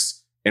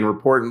picks, and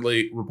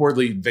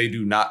reportedly they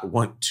do not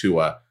want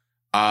Tua.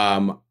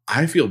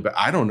 I feel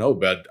I don't know,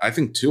 but I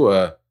think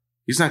Tua,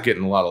 he's not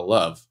getting a lot of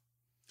love,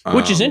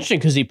 which is interesting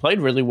because he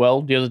played really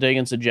well the other day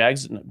against the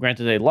Jags.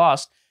 Granted, they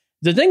lost.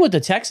 The thing with the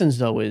Texans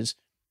though is,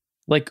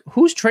 like,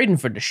 who's trading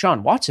for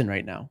Deshaun Watson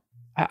right now?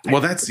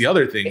 Well, that's the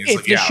other thing.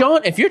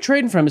 If you're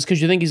trading for him, it's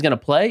because you think he's going to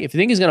play. If you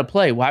think he's going to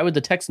play, why would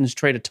the Texans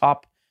trade a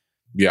top?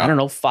 I don't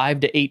know, 5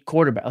 to 8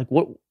 quarterback. Like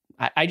what?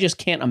 I just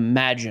can't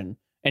imagine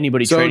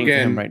anybody trading for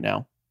him right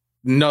now.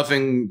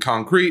 Nothing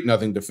concrete,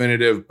 nothing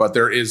definitive, but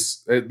there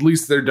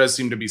does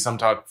seem to be some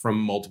talk from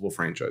multiple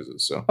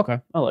franchises. So okay,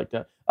 I like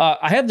that.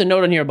 I have the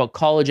note on here about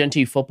college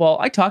NT football.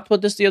 I talked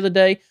about this the other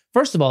day.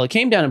 First of all, it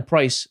came down in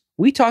price.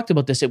 We talked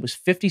about this. It was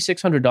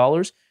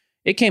 $5,600.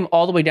 It came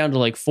all the way down to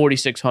like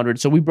 $4,600.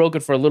 So we broke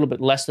it for a little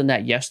bit less than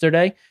that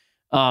yesterday.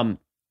 It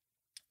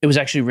was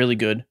actually really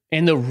good.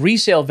 And the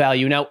resale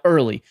value now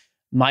early.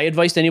 My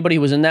advice to anybody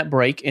who was in that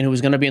break and who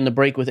was going to be in the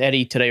break with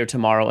Eddie today or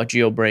tomorrow at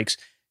Geo Breaks,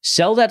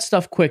 sell that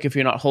stuff quick if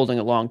you're not holding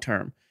it long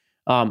term.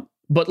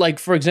 But like,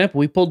 for example,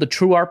 we pulled the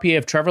true RPA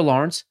of Trevor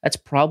Lawrence. That's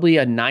probably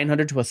a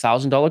 $900 to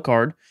 $1,000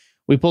 card.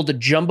 We pulled the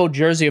jumbo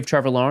jersey of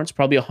Trevor Lawrence,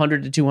 probably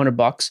 $100 to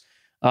 $200.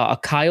 A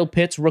Kyle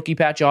Pitts rookie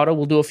patch auto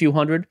will do a few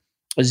hundred.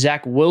 A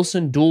Zach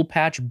Wilson dual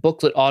patch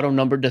booklet auto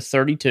numbered to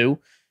 32.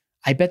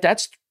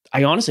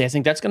 I honestly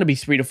think that's going to be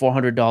 $300 to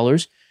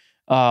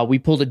 $400. We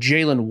pulled a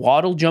Jalen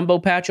Waddle jumbo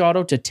patch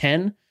auto to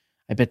 10.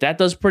 I bet that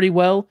does pretty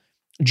well.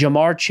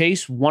 Jamar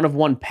Chase,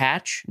 1/1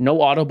 patch,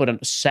 no auto, but a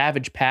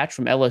savage patch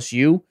from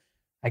LSU.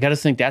 I got to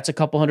think that's a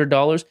couple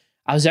 $100.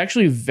 I was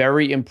actually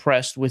very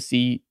impressed with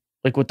the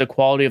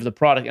quality of the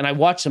product. And I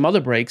watched some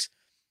other breaks.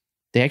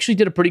 They actually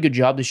did a pretty good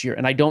job this year.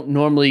 And I don't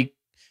normally,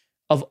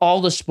 of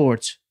all the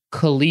sports,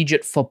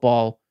 collegiate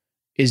football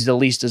is the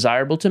least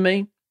desirable to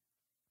me.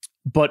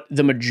 But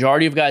the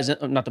majority of guys,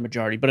 not the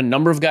majority, but a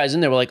number of guys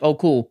in there were like, oh,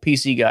 cool,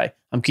 PC guy,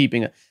 I'm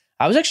keeping it.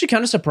 I was actually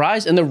kind of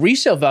surprised. And the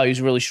resale value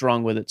is really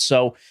strong with it.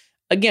 So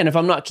again, if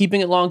I'm not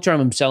keeping it long-term,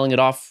 I'm selling it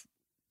off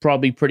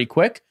probably pretty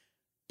quick.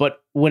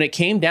 But when it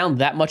came down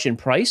that much in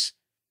price,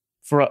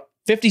 for a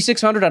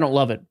 $5,600, I don't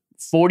love it.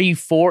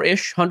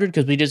 44-ish hundred,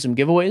 because we did some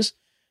giveaways.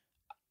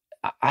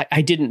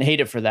 I didn't hate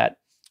it for that.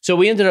 So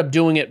we ended up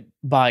doing it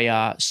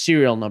by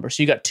serial number.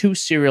 So you got 2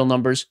 serial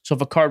numbers. So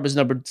if a card was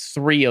number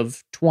 3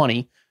 of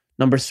 20,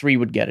 number 3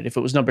 would get it. If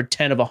it was number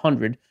 10 of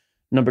 100,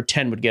 number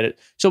 10 would get it.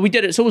 So we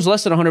did it. So it was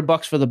less than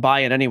 $100 for the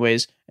buy-in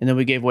anyways. And then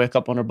we gave away a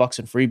couple $100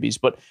 in freebies.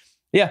 But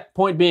yeah,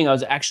 point being, I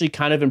was actually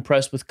kind of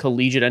impressed with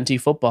collegiate NT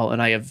football, and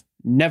I have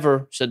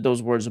never said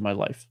those words in my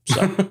life.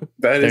 So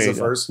that is the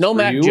first. No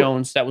Mac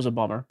Jones, that was a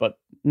bummer, but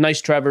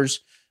nice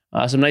Trevors,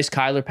 some nice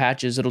Kyler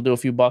patches. It'll do a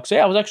few bucks. So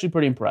yeah, I was actually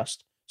pretty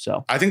impressed.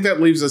 So I think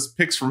that leaves us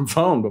picks from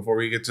phone before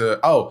we get to.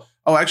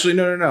 Actually,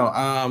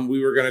 no.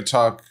 We were going to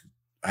talk.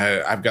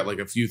 I've got like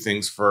a few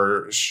things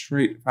for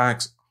Straight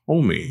Facts,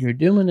 homie. You're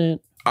doing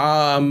it.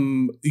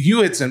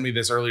 You had sent me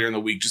this earlier in the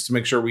week just to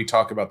make sure we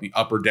talk about the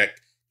Upper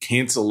Deck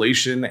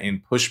cancellation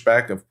and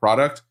pushback of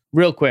product.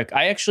 Real quick,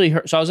 I actually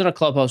heard, so I was in a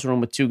clubhouse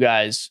room with 2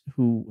 guys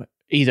who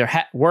either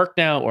work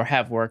now or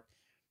have worked.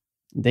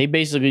 They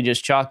basically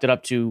just chalked it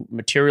up to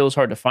materials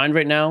hard to find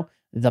right now.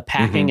 The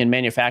packing and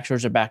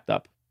manufacturers are backed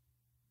up.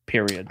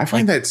 Period. I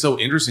find that so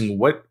interesting.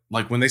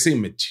 When they say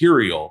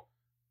material,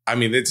 I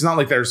mean, it's not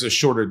like there's a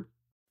shortage.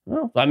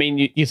 Well, I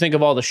mean, you think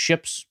of all the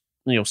ships,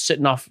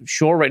 sitting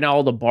offshore right now,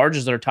 all the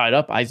barges that are tied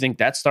up. I think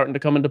that's starting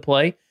to come into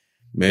play.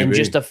 Maybe. And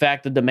just the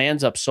fact that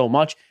demand's up so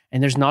much,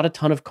 and there's not a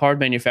ton of card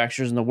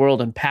manufacturers in the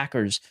world and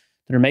packers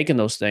that are making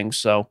those things.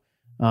 So,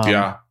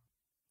 I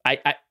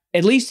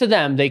at least to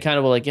them, they kind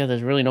of were like, yeah,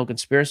 there's really no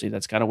conspiracy.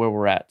 That's kind of where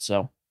we're at.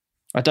 So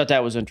I thought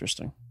that was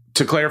interesting.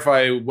 To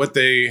clarify, what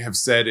they have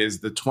said is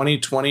the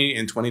 2020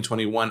 and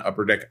 2021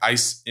 Upper Deck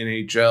Ice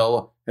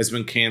NHL has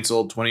been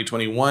canceled.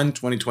 2021,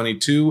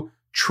 2022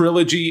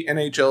 Trilogy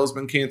NHL has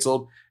been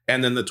canceled.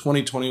 And then the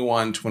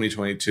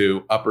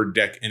 2021-2022 Upper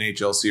Deck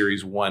NHL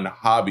Series 1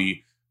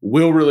 Hobby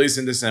will release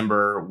in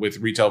December, with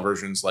retail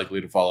versions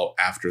likely to follow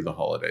after the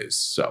holidays.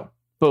 So,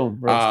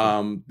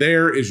 boom.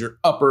 There is your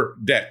Upper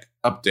Deck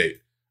update.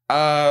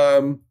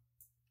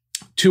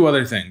 2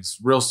 other things,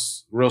 real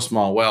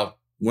small. Well,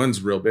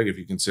 one's real big if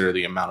you consider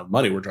the amount of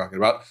money we're talking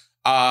about.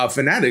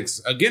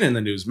 Fanatics, again in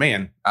the news,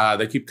 man.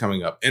 They keep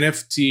coming up.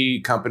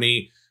 NFT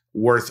company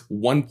worth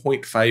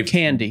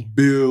 $1.5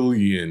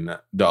 billion.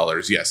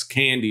 Yes,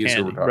 Candy is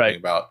who we're talking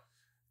about.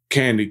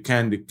 Candy.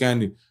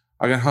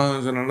 I got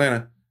homes in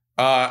Atlanta.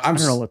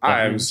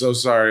 I'm so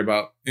sorry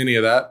about any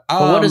of that.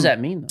 But what does that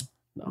mean,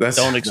 though? No,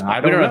 don't explain. I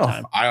don't know. Have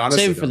time. I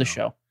honestly save it for the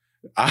show.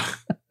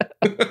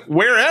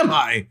 Where am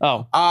I?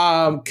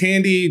 Oh,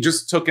 Candy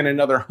just took in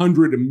another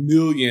 $100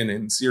 million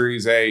in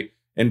Series A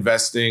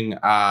investing,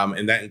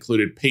 and that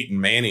included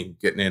Peyton Manning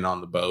getting in on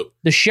the boat.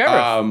 The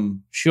sheriff.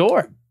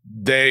 Sure.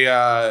 They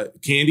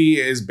Candy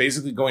is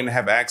basically going to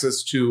have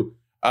access to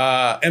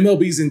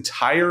MLB's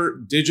entire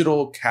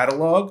digital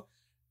catalog.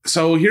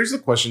 So here's the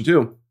question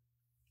too.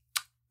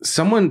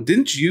 Someone,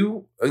 didn't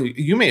you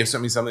may have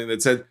sent me something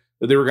that said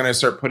that they were going to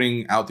start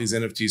putting out these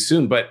NFTs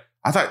soon, but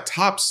I thought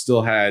Topps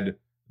still had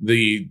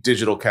the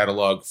digital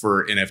catalog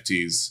for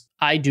NFTs.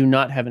 I do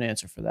not have an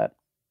answer for that.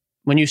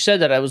 When you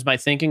said that, that was my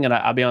thinking, and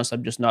I'll be honest,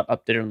 I'm just not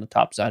updated on the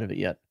top side of it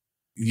yet.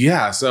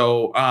 Yeah,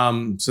 so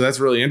that's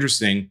really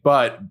interesting.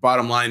 But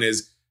bottom line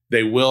is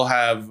they will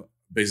have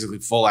basically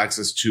full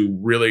access to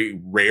really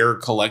rare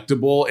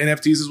collectible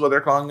NFTs is what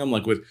they're calling them,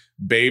 like with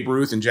Babe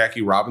Ruth and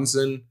Jackie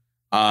Robinson.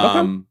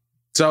 Okay.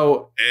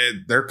 So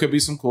there could be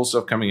some cool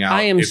stuff coming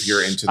out if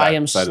you're into that. I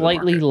am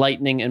slightly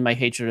lightning in my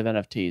hatred of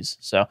NFTs.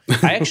 So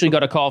I actually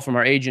got a call from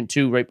our agent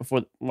too right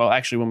before,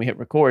 when we hit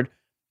record.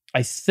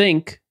 I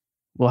think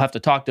we'll have to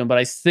talk to him, but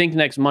I think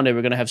next Monday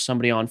we're going to have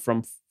somebody on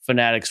from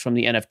Fanatics, from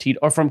the NFT,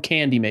 or from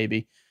Candy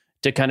maybe,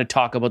 to kind of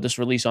talk about this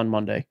release on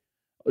Monday.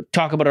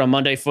 Talk about it on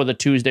Monday for the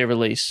Tuesday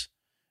release.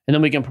 And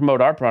then we can promote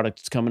our product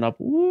that's coming up.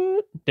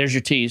 There's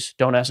your tease.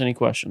 Don't ask any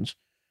questions.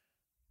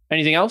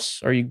 Anything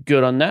else? Are you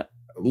good on that?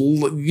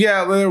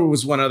 Yeah, there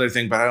was one other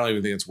thing, but I don't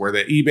even think it's worth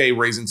it. eBay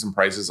raising some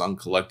prices on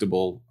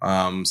collectible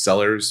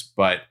sellers,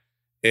 but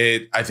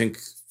I think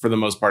for the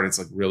most part, it's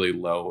like really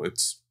low.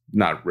 It's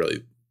not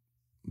really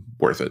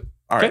worth it.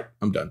 All right,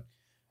 I'm done.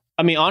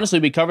 I mean, honestly,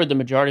 we covered the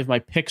majority of my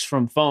picks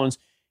from phones.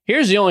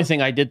 Here's the only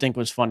thing I did think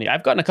was funny.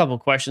 I've gotten a couple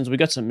of questions. We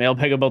got some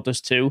mailbag about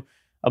this too,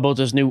 about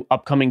this new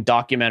upcoming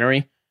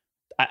documentary.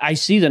 I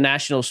see the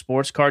National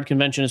Sports Card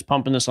Convention is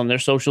pumping this on their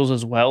socials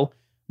as well.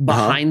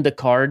 Behind the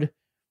card,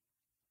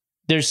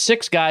 there's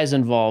 6 guys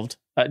involved.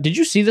 Did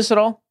you see this at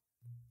all?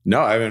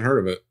 No, I haven't heard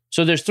of it.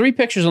 So there's 3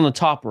 pictures on the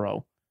top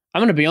row. I'm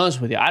going to be honest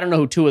with you. I don't know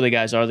who 2 of the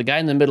guys are. The guy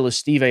in the middle is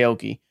Steve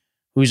Aoki,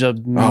 who's a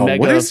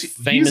mega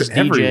famous DJ.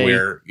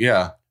 Everywhere.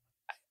 Yeah.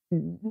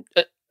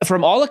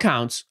 From all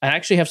accounts, I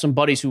actually have some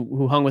buddies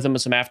who hung with him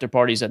at some after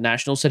parties at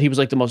Nationals, said he was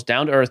like the most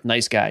down-to-earth,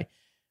 nice guy.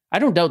 I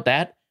don't doubt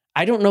that.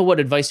 I don't know what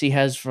advice he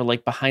has for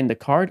like behind the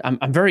card.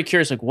 I'm very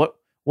curious, like what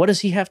does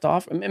he have to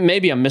offer?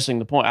 Maybe I'm missing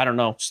the point. I don't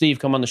know. Steve,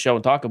 come on the show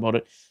and talk about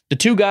it. The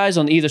 2 guys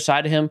on either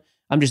side of him,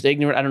 I'm just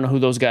ignorant. I don't know who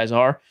those guys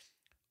are.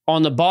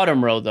 On the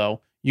bottom row,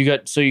 though, you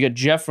got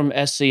Jeff from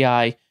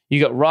SCI,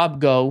 you got Rob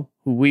Go,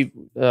 who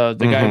the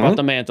guy about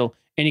the mantle,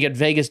 and you got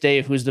Vegas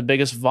Dave, who's the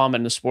biggest vomit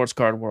in the sports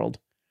card world.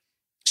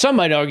 Some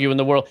might argue in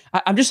the world.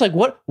 I'm just like,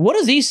 what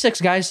are these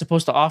 6 guys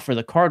supposed to offer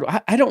the card?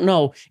 I don't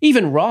know.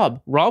 Even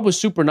Rob was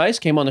super nice,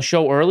 came on the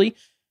show early.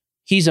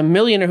 He's a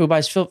millionaire who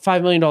buys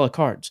 $5 million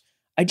cards.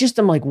 I just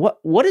am like,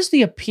 what is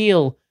the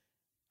appeal?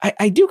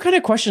 I do kind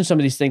of question some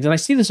of these things, and I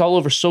see this all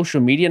over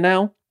social media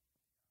now.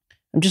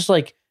 I'm just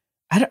like,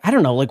 I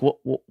don't know. Like,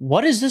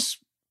 what is this?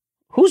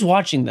 Who's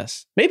watching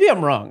this? Maybe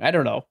I'm wrong. I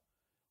don't know.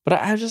 But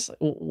I just,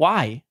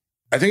 why?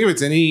 I think if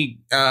it's any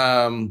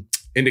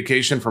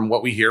indication from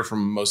what we hear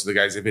from most of the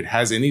guys, if it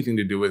has anything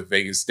to do with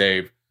Vegas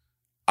Dave,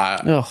 I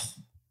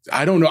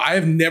don't know. I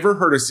have never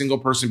heard a single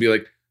person be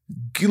like,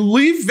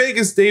 leave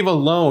Vegas Dave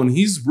alone.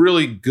 He's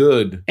really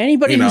good.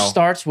 Anybody who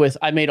starts with,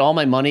 I made all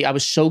my money, I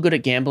was so good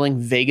at gambling,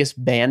 Vegas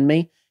banned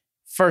me.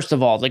 First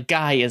of all, the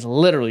guy is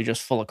literally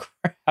just full of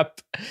crap.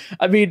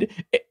 I mean,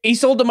 he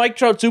sold the Mike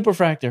Trout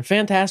Superfractor.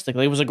 Fantastic.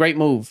 It was a great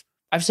move.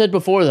 I've said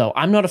before, though,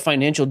 I'm not a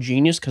financial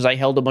genius because I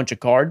held a bunch of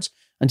cards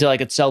until I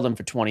could sell them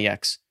for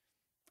 20x.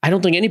 I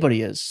don't think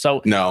anybody is.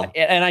 So no.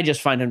 And I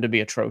just find him to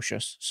be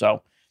atrocious.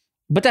 So,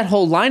 but that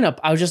whole lineup,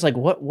 I was just like,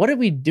 what are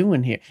we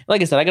doing here?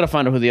 Like I said, I got to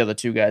find out who the other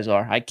 2 guys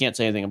are. I can't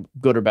say anything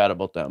good or bad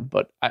about them.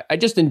 But I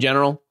just, in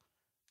general,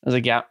 I was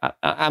like, yeah,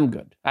 I'm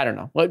good. I don't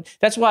know. Well,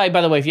 that's why,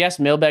 by the way, if you ask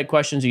mailbag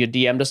questions or you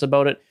DM'd us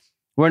about it,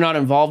 we're not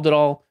involved at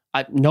all.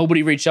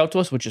 Nobody reached out to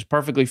us, which is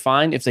perfectly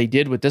fine. If they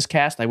did with this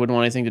cast, I wouldn't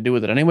want anything to do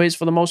with it anyways,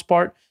 for the most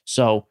part.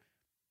 So,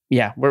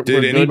 yeah, we're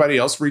Did we're anybody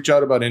good. else reach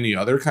out about any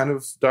other kind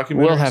of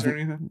documentaries or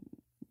anything?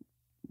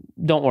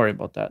 Don't worry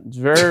about that. It's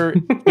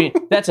very,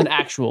 that's an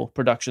actual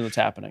production that's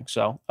happening.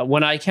 So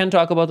when I can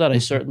talk about that, I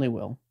certainly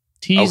will.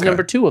 Tease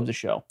number 2 of the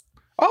show.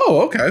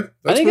 Oh, okay.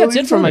 I think that's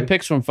it for my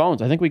picks from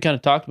phones. I think we kind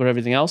of talked about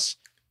everything else.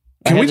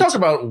 Can we talk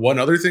about one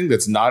other thing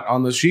that's not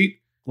on the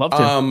sheet? Love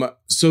to.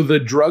 So the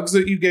drugs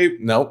that you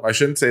gave, no, I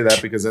shouldn't say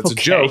that because that's a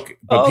joke,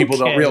 but people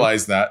don't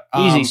realize that.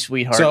 Easy,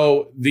 sweetheart.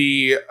 So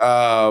the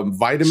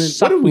vitamin,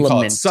 what do we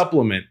call it?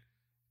 Supplement.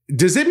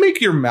 Does it make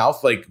your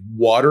mouth like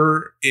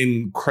water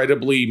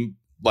incredibly,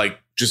 like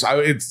just,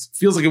 it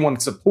feels like it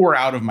wants to pour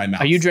out of my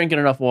mouth. Are you drinking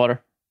enough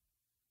water?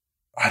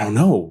 I don't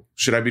know.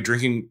 Should I be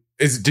drinking?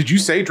 Did you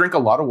say drink a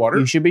lot of water?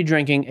 You should be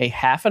drinking a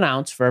half an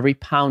ounce for every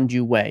pound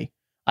you weigh.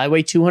 I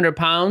weigh 200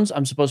 pounds.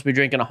 I'm supposed to be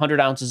drinking 100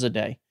 ounces a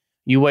day.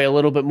 You weigh a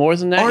little bit more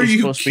than that. Are you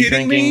supposed to be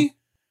kidding drinking. me?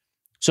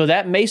 So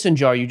that mason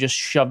jar you just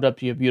shoved up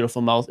to your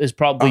beautiful mouth is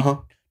probably, I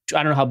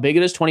don't know how big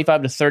it is,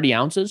 25 to 30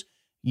 ounces.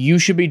 You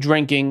should be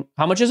drinking,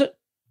 how much is it?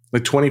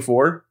 Like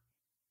 24?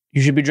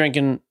 You should be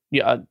drinking,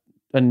 well,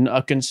 I'm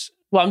just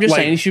like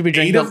saying you should be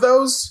drinking 8 of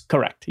those?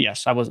 Correct.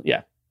 Yes, I wasn't,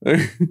 yeah.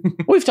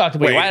 We've talked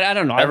about it. I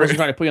don't know. I wasn't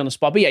trying to put you on the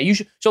spot, but yeah, you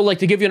should. So like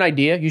to give you an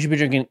idea, you should be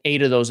drinking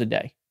 8 of those a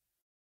day.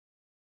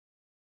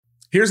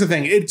 Here's the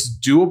thing. It's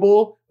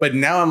doable, but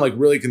now I'm like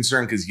really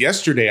concerned because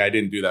yesterday I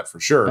didn't do that for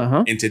sure.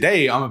 And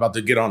today I'm about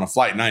to get on a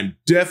flight and I'm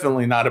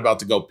definitely not about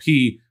to go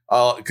pee.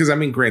 Because I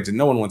mean, granted,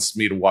 no one wants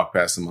me to walk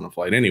past them on a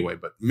flight anyway,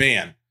 but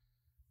man,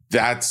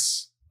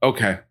 that's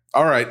okay.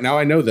 All right. Now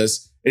I know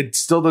this. It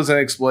still doesn't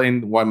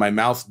explain why my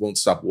mouth won't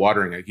stop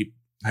watering. I keep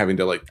having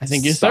to like, I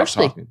think you're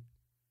thirsty. Talking.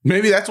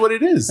 Maybe that's what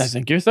it is. I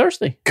think you're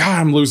thirsty. God,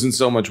 I'm losing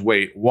so much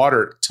weight.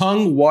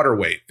 Tongue water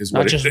weight is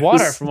what it is. Not just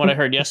water from what I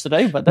heard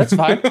yesterday, but that's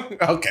fine.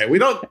 Okay, we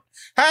don't.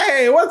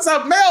 Hey, what's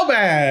up,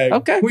 mailbag?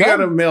 Okay, we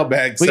got a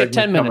mailbag. We got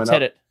 10 minutes.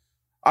 Hit it.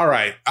 All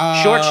right.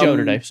 Short show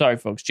today. Sorry,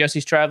 folks.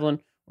 Jesse's traveling.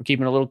 We're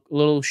keeping it a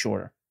little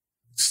shorter.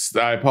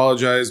 I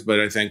apologize, but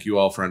I thank you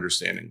all for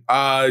understanding.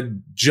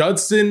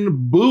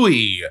 Judson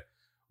Bowie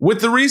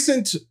with the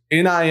recent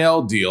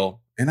NIL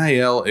deal.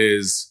 NIL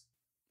is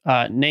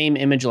name,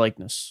 image,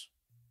 likeness.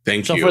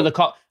 Thank you. So for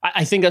the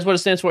I think that's what it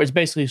stands for. It's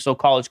basically so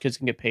college kids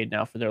can get paid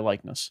now for their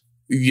likeness.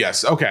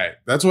 Yes. Okay.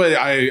 That's what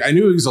I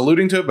knew he was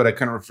alluding to, but I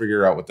couldn't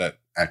figure out what that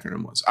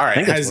acronym was. All right.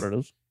 I think that's what it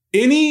is.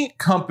 Any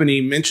company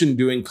mentioned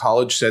doing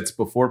college sets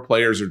before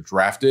players are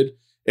drafted?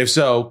 If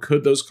so,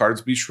 could those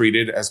cards be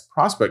treated as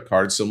prospect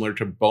cards similar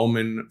to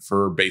Bowman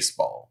for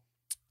baseball?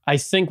 I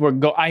think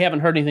I haven't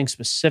heard anything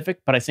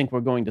specific, but I think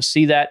we're going to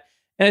see that.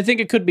 And I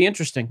think it could be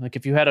interesting. Like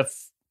if you had a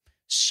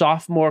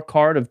sophomore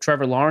card of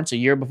Trevor Lawrence a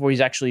year before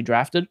he's actually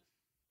drafted,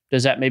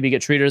 does that maybe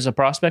get treated as a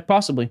prospect?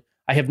 Possibly.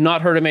 I have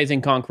not heard of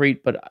anything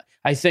concrete, but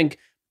I think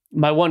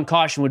my one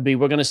caution would be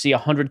we're going to see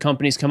 100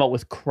 companies come out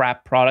with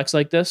crap products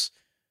like this.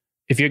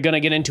 If you're going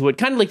to get into it,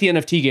 kind of like the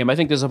NFT game, I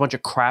think there's a bunch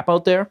of crap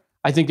out there.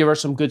 I think there are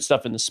some good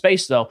stuff in the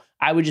space, though.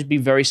 I would just be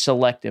very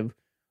selective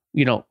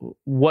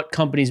what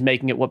company's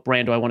making it, what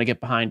brand do I want to get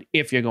behind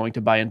if you're going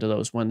to buy into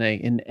those when they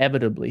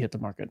inevitably hit the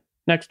market.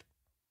 Next.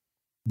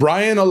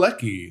 Brian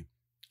Alecki.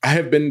 I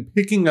have been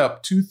picking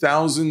up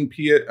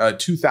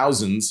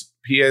 2000s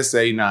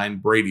PSA 9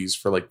 Brady's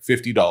for like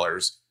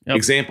 $50. Yep.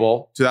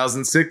 Example,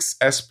 2006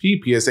 SP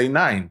PSA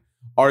 9.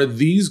 Are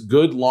these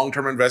good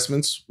long-term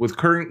investments with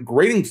current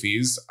grading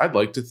fees? I'd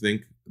like to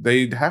think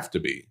they'd have to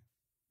be.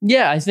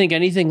 Yeah, I think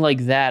anything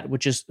like that,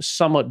 which is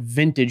somewhat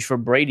vintage for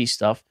Brady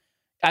stuff,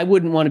 I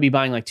wouldn't want to be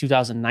buying like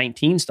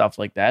 2019 stuff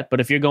like that. But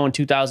if you're going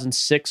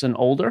 2006 and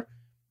older,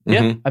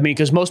 yeah, I mean,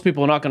 because most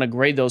people are not going to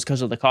grade those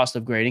because of the cost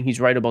of grading.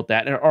 He's right about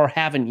that, or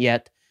haven't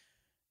yet.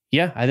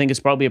 Yeah, I think it's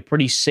probably a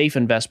pretty safe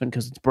investment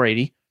because it's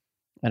Brady.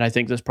 And I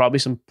think there's probably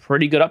some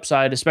pretty good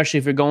upside, especially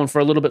if you're going for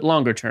a little bit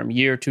longer term,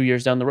 2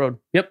 years down the road.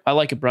 Yep, I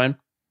like it, Brian.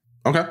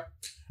 Okay.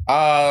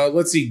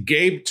 Let's see.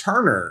 Gabe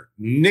Turner.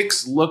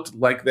 Knicks looked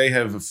like they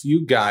have a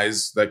few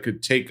guys that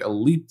could take a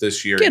leap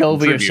this year. Get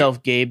over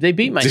yourself, Gabe. They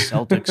beat my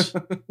Celtics.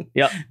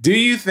 Yep. Do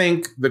you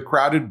think the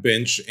crowded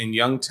bench and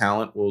young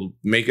talent will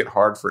make it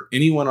hard for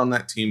anyone on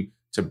that team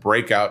to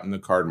break out in the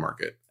card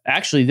market?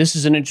 Actually, this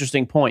is an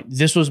interesting point.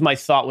 This was my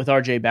thought with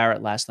RJ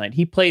Barrett last night.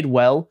 He played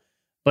well,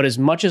 but as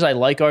much as I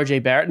like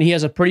RJ Barrett, and he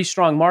has a pretty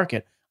strong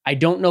market, I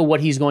don't know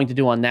what he's going to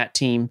do on that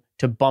team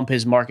to bump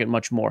his market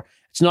much more.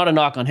 It's not a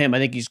knock on him. I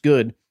think he's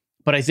good.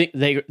 But I think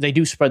they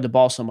do spread the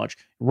ball so much.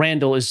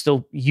 Randall is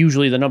still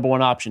usually the number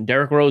one option.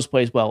 Derrick Rose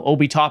plays well.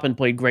 Obi Toppin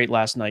played great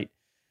last night.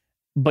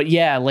 But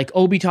yeah, like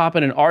Obi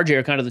Toppin and RJ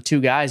are kind of the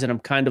two guys, and I'm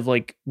kind of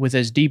like, with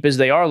as deep as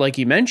they are, like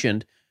you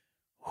mentioned,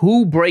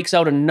 who breaks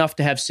out enough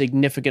to have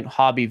significant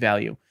hobby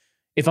value?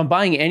 If I'm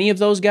buying any of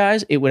those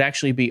guys, it would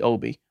actually be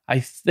Obi. I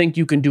think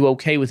you can do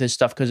okay with his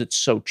stuff because it's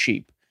so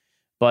cheap.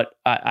 But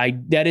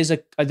that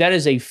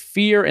is a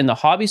fear in the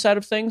hobby side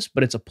of things,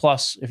 but it's a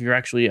plus if you're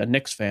actually a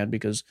Knicks fan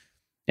because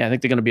I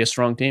think they're going to be a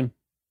strong team.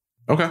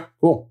 Okay,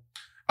 cool.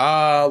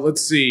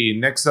 Let's see.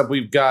 Next up,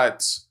 we've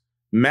got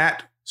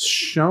Matt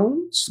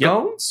Scones.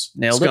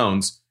 Nailed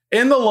it.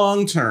 In the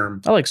long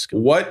term, I like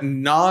Scones. What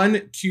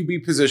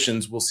non-QB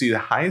positions will see the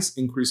highest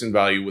increase in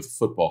value with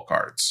football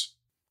cards?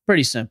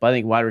 Pretty simple. I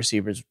think wide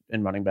receivers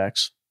and running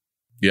backs.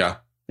 Yeah.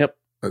 Yep.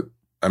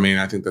 I mean,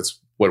 I think that's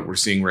what we're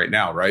seeing right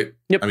now, right?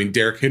 Yep. I mean,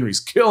 Derrick Henry's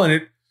killing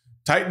it.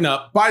 Tighten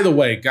up. By the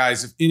way,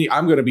 guys,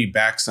 I'm going to be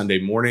back Sunday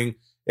morning.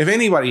 If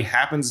anybody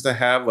happens to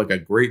have like a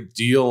great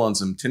deal on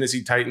some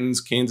Tennessee Titans,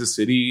 Kansas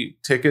City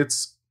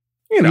tickets,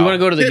 you want to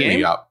go to the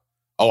game?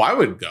 Oh, I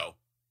would go.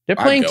 They're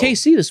playing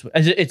KC this week.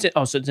 It's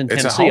in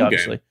Tennessee, a home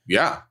obviously. Game.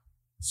 Yeah.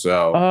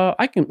 So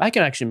I can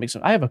actually make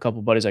some. I have a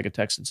couple buddies I could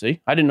text and see.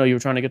 I didn't know you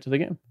were trying to get to the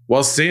game.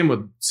 Well,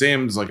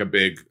 Sam's like a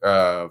big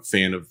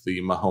fan of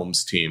the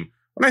Mahomes team.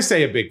 When I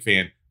say a big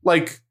fan,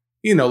 like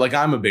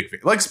I'm a big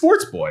fan, like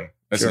sports boy,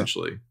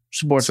 essentially.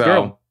 Sure. Sports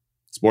girl.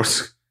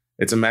 Sports.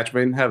 It's a match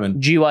made in heaven.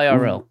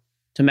 GYRL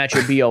to match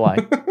your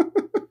BOI.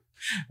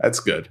 That's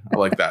good. I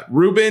like that.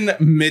 Ruben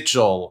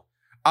Mitchell.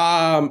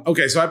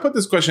 Okay, so I put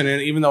this question in,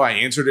 even though I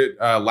answered it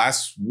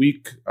last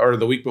week or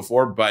the week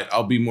before, but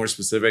I'll be more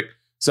specific.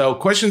 So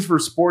questions for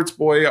Sports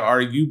Boy.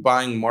 Are you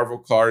buying Marvel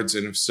cards?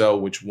 And if so,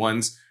 which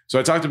ones? So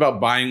I talked about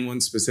buying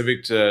ones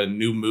specific to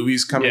new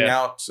movies coming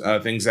out,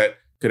 things that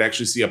could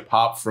actually see a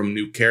pop from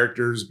new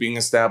characters being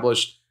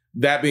established.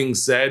 That being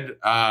said,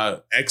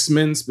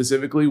 X-Men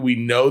specifically, we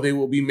know they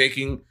will be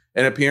making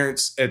an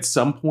appearance at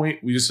some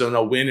point. We just don't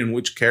know when and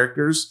which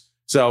characters.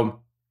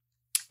 So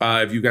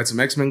if you got some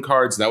X-Men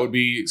cards, that would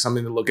be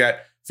something to look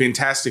at.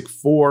 Fantastic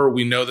Four,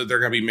 we know that they're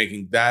going to be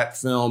making that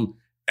film.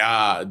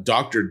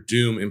 Dr.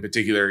 Doom in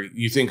particular,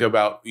 you think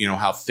about,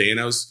 how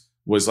Thanos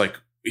was like,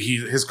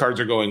 his cards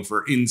are going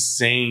for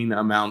insane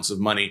amounts of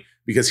money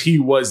because he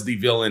was the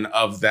villain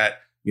of that,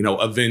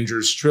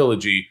 Avengers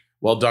trilogy.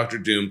 Well, Dr.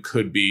 Doom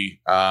could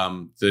be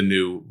the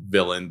new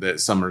villain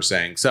that some are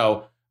saying.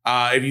 So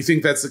if you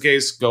think that's the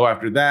case, go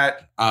after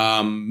that.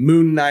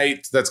 Moon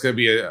Knight, that's going to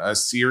be a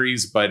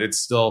series, but it's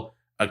still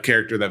a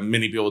character that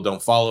many people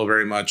don't follow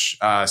very much.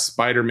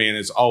 Spider-Man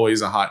is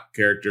always a hot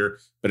character,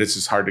 but it's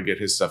just hard to get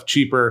his stuff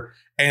cheaper.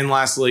 And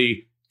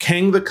lastly,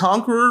 Kang the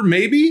Conqueror,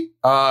 maybe.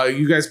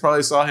 You guys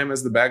probably saw him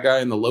as the bad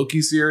guy in the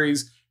Loki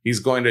series. He's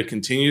going to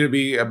continue to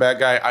be a bad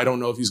guy. I don't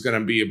know if he's going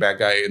to be a bad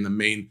guy in the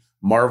main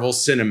Marvel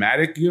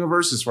Cinematic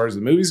Universe as far as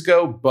the movies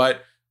go,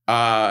 but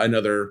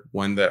another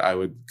one that I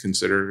would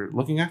consider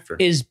looking after.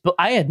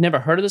 I had never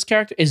heard of this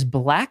character. Is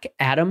Black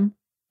Adam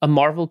a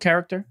Marvel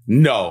character?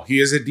 No, he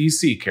is a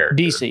DC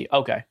character. DC,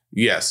 okay.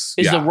 Yes.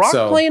 Is The Rock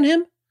playing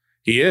him?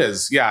 He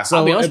is, yeah. So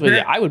I'll be honest with you,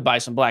 I would buy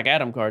some Black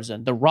Adam cards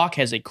then. The Rock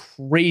has a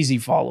crazy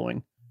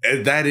following.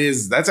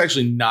 That's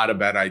actually not a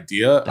bad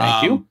idea.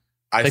 Thank you.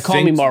 They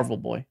call me Marvel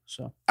Boy.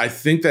 So I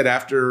think that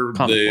after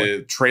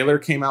the trailer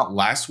came out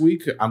last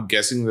week, I'm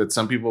guessing that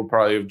some people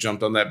probably have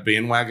jumped on that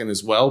bandwagon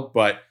as well.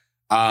 But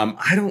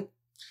I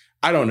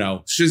don't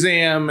know.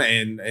 Shazam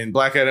and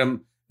Black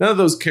Adam, none of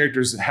those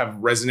characters have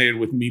resonated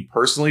with me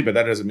personally, but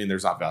that doesn't mean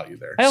there's not value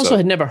there. I also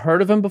had never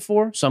heard of him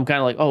before, so I'm kind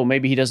of like, oh,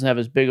 maybe he doesn't have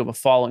as big of a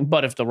following.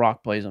 But if The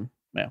Rock plays him,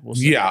 Yeah, we'll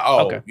see. Yeah.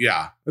 Oh, okay.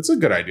 yeah. That's a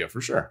good idea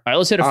for sure. All right,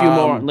 let's hit a few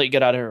more and let you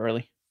get out of here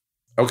early.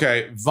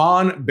 Okay.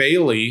 Vaughn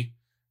Bailey.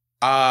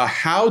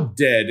 How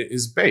dead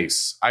is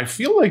base? I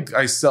feel like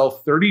I sell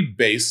 30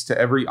 base to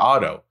every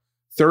auto,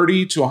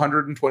 $30 to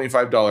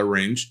 $125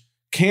 range.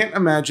 Can't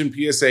imagine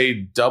PSA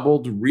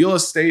doubled real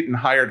estate and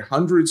hired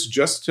hundreds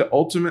just to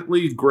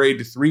ultimately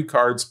grade 3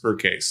 cards per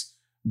case.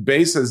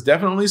 Base has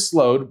definitely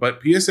slowed, but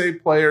PSA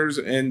players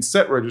and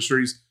set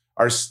registries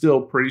are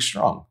still pretty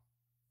strong.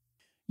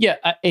 Yeah,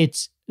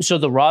 so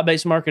the raw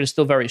base market is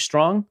still very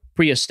strong.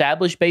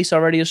 Pre-established base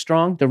already is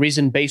strong. The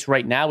reason base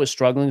right now is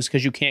struggling is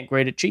because you can't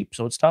grade it cheap,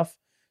 so it's tough.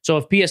 So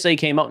if PSA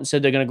came out and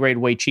said they're going to grade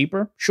way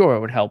cheaper, sure, it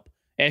would help.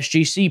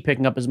 SGC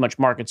picking up as much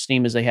market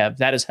steam as they have,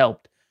 that has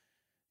helped.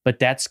 But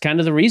that's kind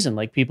of the reason.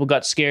 Like, people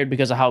got scared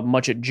because of how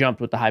much it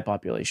jumped with the high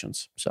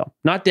populations. So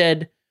not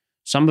dead.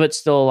 Some of it's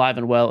still alive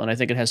and well, and I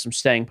think it has some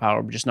staying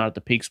power, but just not at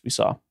the peaks we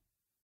saw.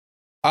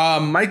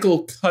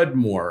 Michael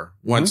Cudmore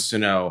wants to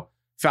know,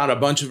 found a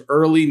bunch of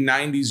early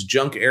 90s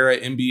junk era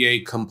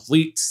NBA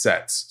complete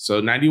sets. So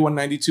 91,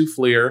 92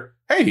 Fleer.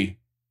 Hey,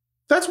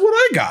 that's what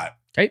I got.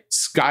 Okay.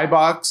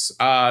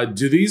 Skybox.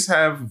 Do these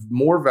have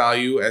more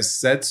value as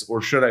sets,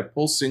 or should I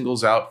pull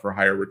singles out for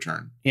higher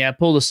return? Yeah,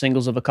 pull the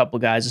singles of a couple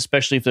guys,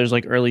 especially if there's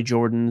like early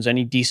Jordans,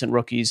 any decent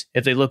rookies.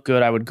 If they look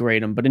good, I would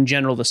grade them. But in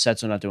general, the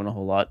sets are not doing a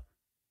whole lot.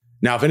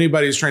 Now, if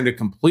anybody's trying to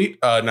complete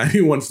a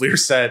 91 Fleer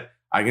set,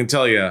 I can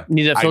tell you.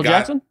 Need a Phil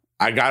Jackson?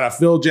 I got a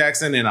Phil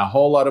Jackson and a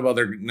whole lot of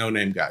other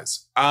no-name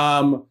guys.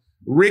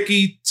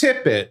 Ricky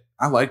Tippett.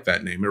 I like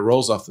that name. It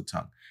rolls off the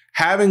tongue.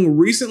 Having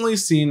recently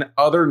seen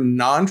other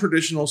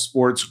non-traditional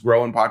sports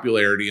grow in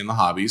popularity in the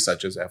hobby,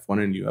 such as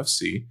F1 and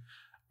UFC,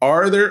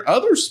 are there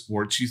other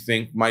sports you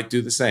think might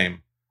do the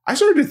same? I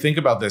started to think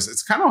about this.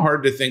 It's kind of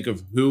hard to think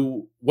of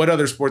what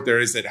other sport there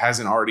is that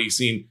hasn't already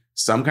seen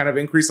some kind of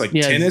increase, like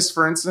tennis,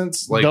 for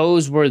instance. Like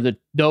those are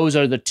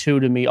the two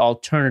to me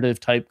alternative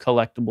type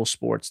collectible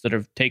sports that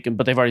have taken,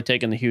 but they've already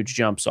taken the huge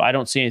jump. So I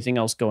don't see anything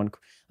else going.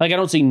 Like, I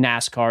don't see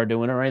NASCAR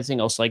doing it or anything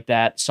else like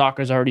that.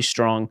 Soccer's already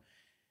strong.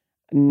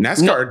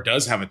 NASCAR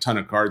does have a ton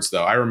of cards,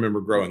 though. I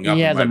remember growing up,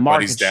 and my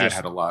buddy's dad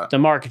had a lot. The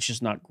market's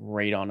just not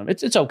great on them.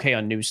 It's okay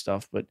on new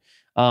stuff, but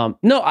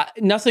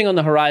nothing on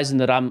the horizon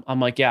that I'm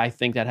like, yeah, I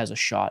think that has a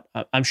shot.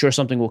 I'm sure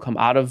something will come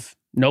out of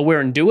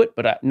nowhere and do it,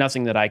 but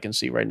nothing that I can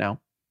see right now.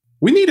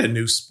 We need a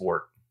new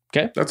sport.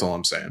 Okay, that's all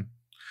I'm saying.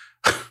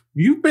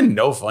 You've been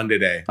no fun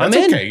today. That's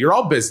okay. You're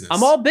all business.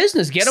 I'm all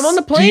business. Get them on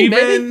the plane,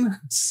 baby.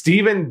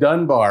 Steven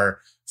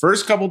Dunbar.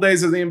 First couple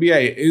days of the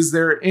NBA, is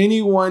there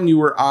anyone you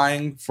were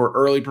eyeing for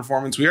early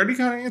performance? We already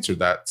kind of answered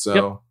that. So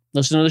yep.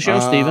 Listen to the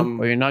show, Steven,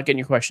 or you're not getting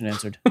your question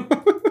answered.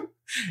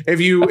 If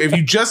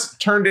you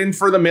just turned in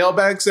for the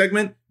mailbag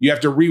segment, you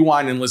have to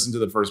rewind and listen to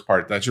the first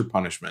part. That's your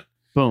punishment.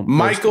 Boom.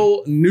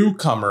 Michael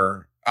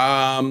Newcomer.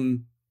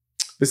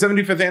 The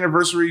 75th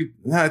anniversary.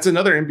 It's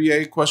another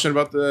NBA question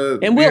about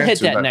and we'll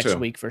hit that next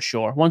week for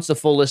sure. Once the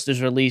full list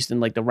is released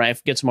and like the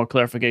rank gets more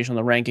clarification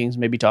on the rankings,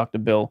 maybe talk to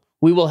Bill.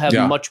 We will have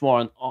much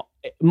more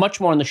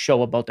on the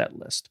show about that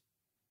list.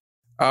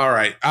 All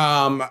right.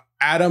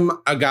 Adam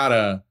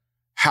Agata,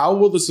 how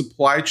will the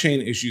supply chain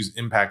issues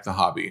impact the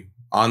hobby?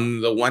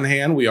 On the one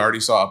hand, we already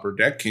saw Upper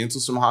Deck cancel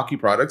some hockey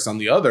products. On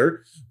the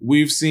other,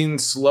 we've seen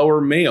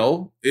slower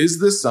mail. Is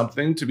this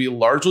something to be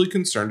largely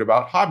concerned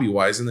about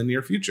hobby-wise in the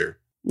near future?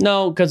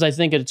 No, because I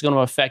think it's going to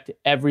affect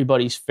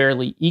everybody's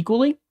fairly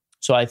equally.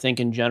 So I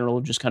think in general,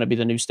 it'll just kind of be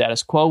the new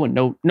status quo and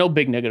no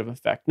big negative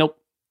effect. Nope.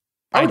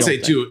 I would say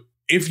too,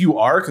 if you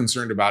are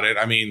concerned about it,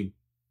 I mean,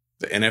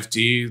 the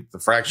NFT, the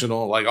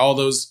fractional, like all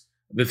those,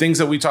 the things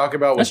that we talk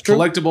about with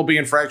collectible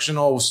being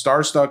fractional,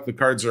 Star Stuck, the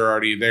cards are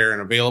already there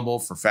and available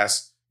for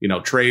fast,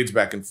 trades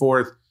back and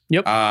forth.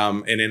 Yep.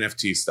 And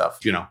NFT stuff,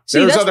 See,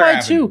 there's that's other why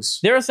avenues.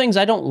 Too. There are things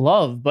I don't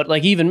love, but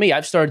like even me,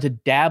 I've started to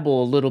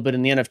dabble a little bit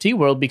in the NFT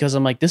world because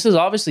I'm like, this is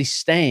obviously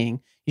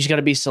staying. You just got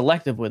to be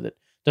selective with it.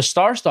 The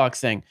Star Stock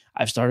thing,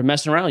 I've started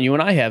messing around. You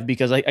and I have,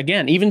 because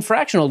again, even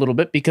fractional a little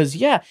bit, because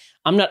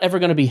I'm not ever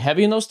going to be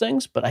heavy in those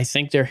things, but I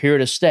think they're here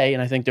to stay,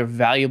 and I think they're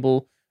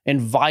valuable and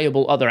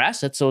viable other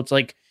assets. So it's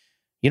like,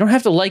 you don't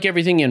have to like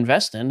everything you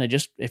invest in.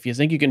 If you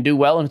think you can do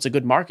well and it's a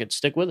good market,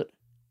 stick with it.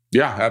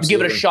 Yeah, absolutely.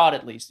 Give it a shot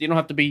at least. You don't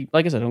have to be,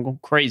 like I said, don't go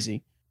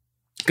crazy.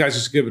 Guys,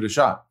 just give it a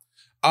shot.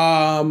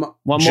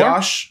 One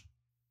Josh,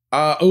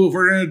 more? If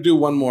we're going to do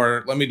one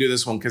more, let me do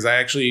this one because I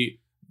actually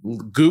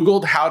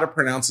Googled how to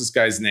pronounce this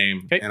guy's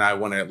name, and I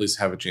want to at least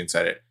have a chance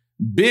at it.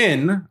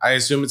 Bin, I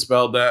assume it's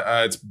spelled,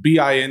 it's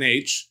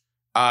B-I-N-H.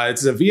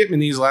 It's a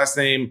Vietnamese last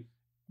name,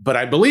 but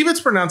I believe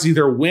it's pronounced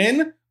either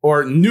Win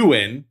or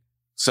Nguyen.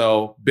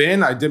 So,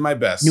 Bin, I did my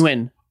best.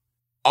 Nguyen.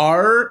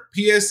 Are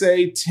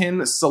PSA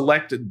 10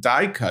 select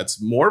die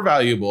cuts more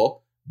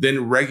valuable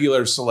than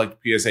regular select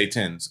PSA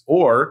 10s,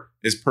 or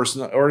is it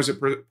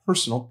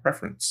personal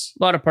preference?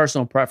 A lot of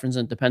personal preference,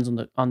 and it depends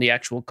on the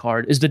actual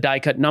card. Is the die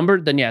cut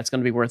numbered? Then it's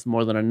going to be worth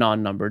more than a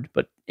non-numbered.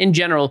 But in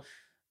general,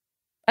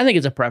 I think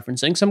it's a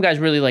preference thing. Some guys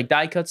really like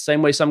die cuts,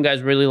 same way some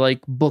guys really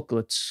like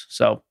booklets.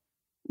 So,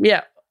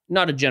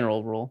 not a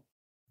general rule.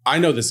 I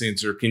know this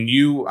answer. Can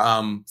you,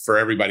 for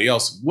everybody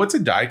else, what's a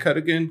die cut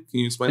again?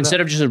 Can you explain Instead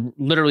that? of just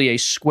literally a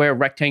square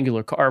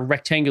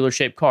rectangular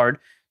shaped card,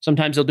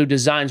 sometimes they'll do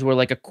designs where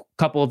like a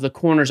couple of the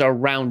corners are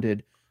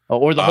rounded,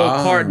 or the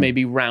whole card may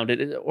be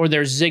rounded, or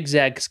there's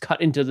zigzags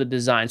cut into the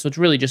design. So it's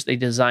really just a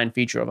design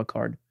feature of a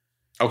card.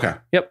 Okay.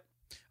 Yep.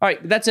 All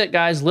right, that's it,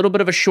 guys. A little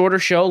bit of a shorter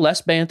show,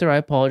 less banter. I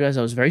apologize.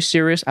 I was very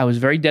serious. I was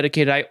very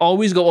dedicated. I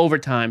always go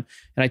overtime,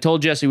 and I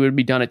told Jesse we would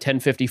be done at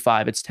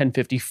 10:55. It's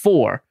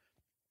 10:54.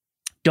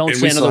 Don't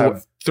say another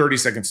word. 30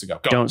 seconds to go.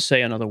 Don't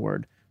say another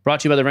word. Brought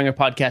to you by the Ringer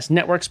Podcast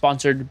Network.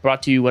 Sponsored,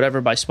 brought to you whatever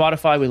by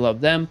Spotify. We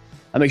love them.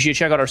 Make sure you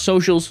check out our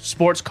socials,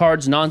 sports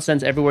cards,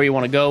 nonsense, everywhere you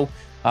want to go.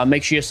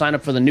 Make sure you sign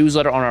up for the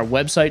newsletter on our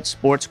website,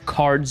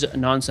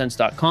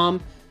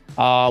 sportscardsnonsense.com.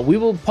 We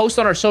will post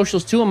on our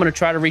socials too. I'm going to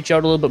try to reach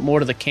out a little bit more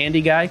to the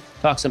Candy guy,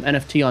 talk some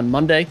NFT on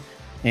Monday.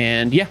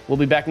 And yeah, we'll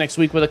be back next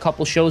week with a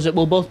couple shows that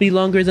will both be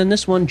longer than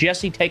this one.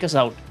 Jesse, take us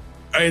out.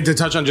 And to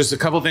touch on just a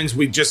couple things,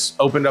 we just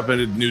opened up a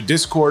new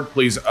Discord.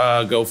 Please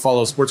go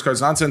follow Sports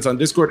Cards Nonsense on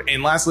Discord.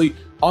 And lastly,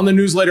 on the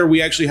newsletter,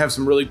 we actually have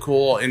some really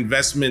cool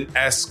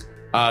investment-esque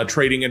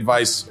trading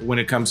advice when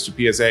it comes to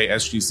PSA,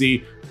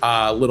 SGC.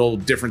 Little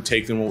different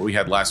take than what we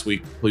had last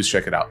week. Please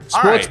check it out.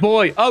 Sports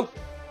boy out.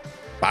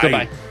 Bye.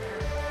 Goodbye.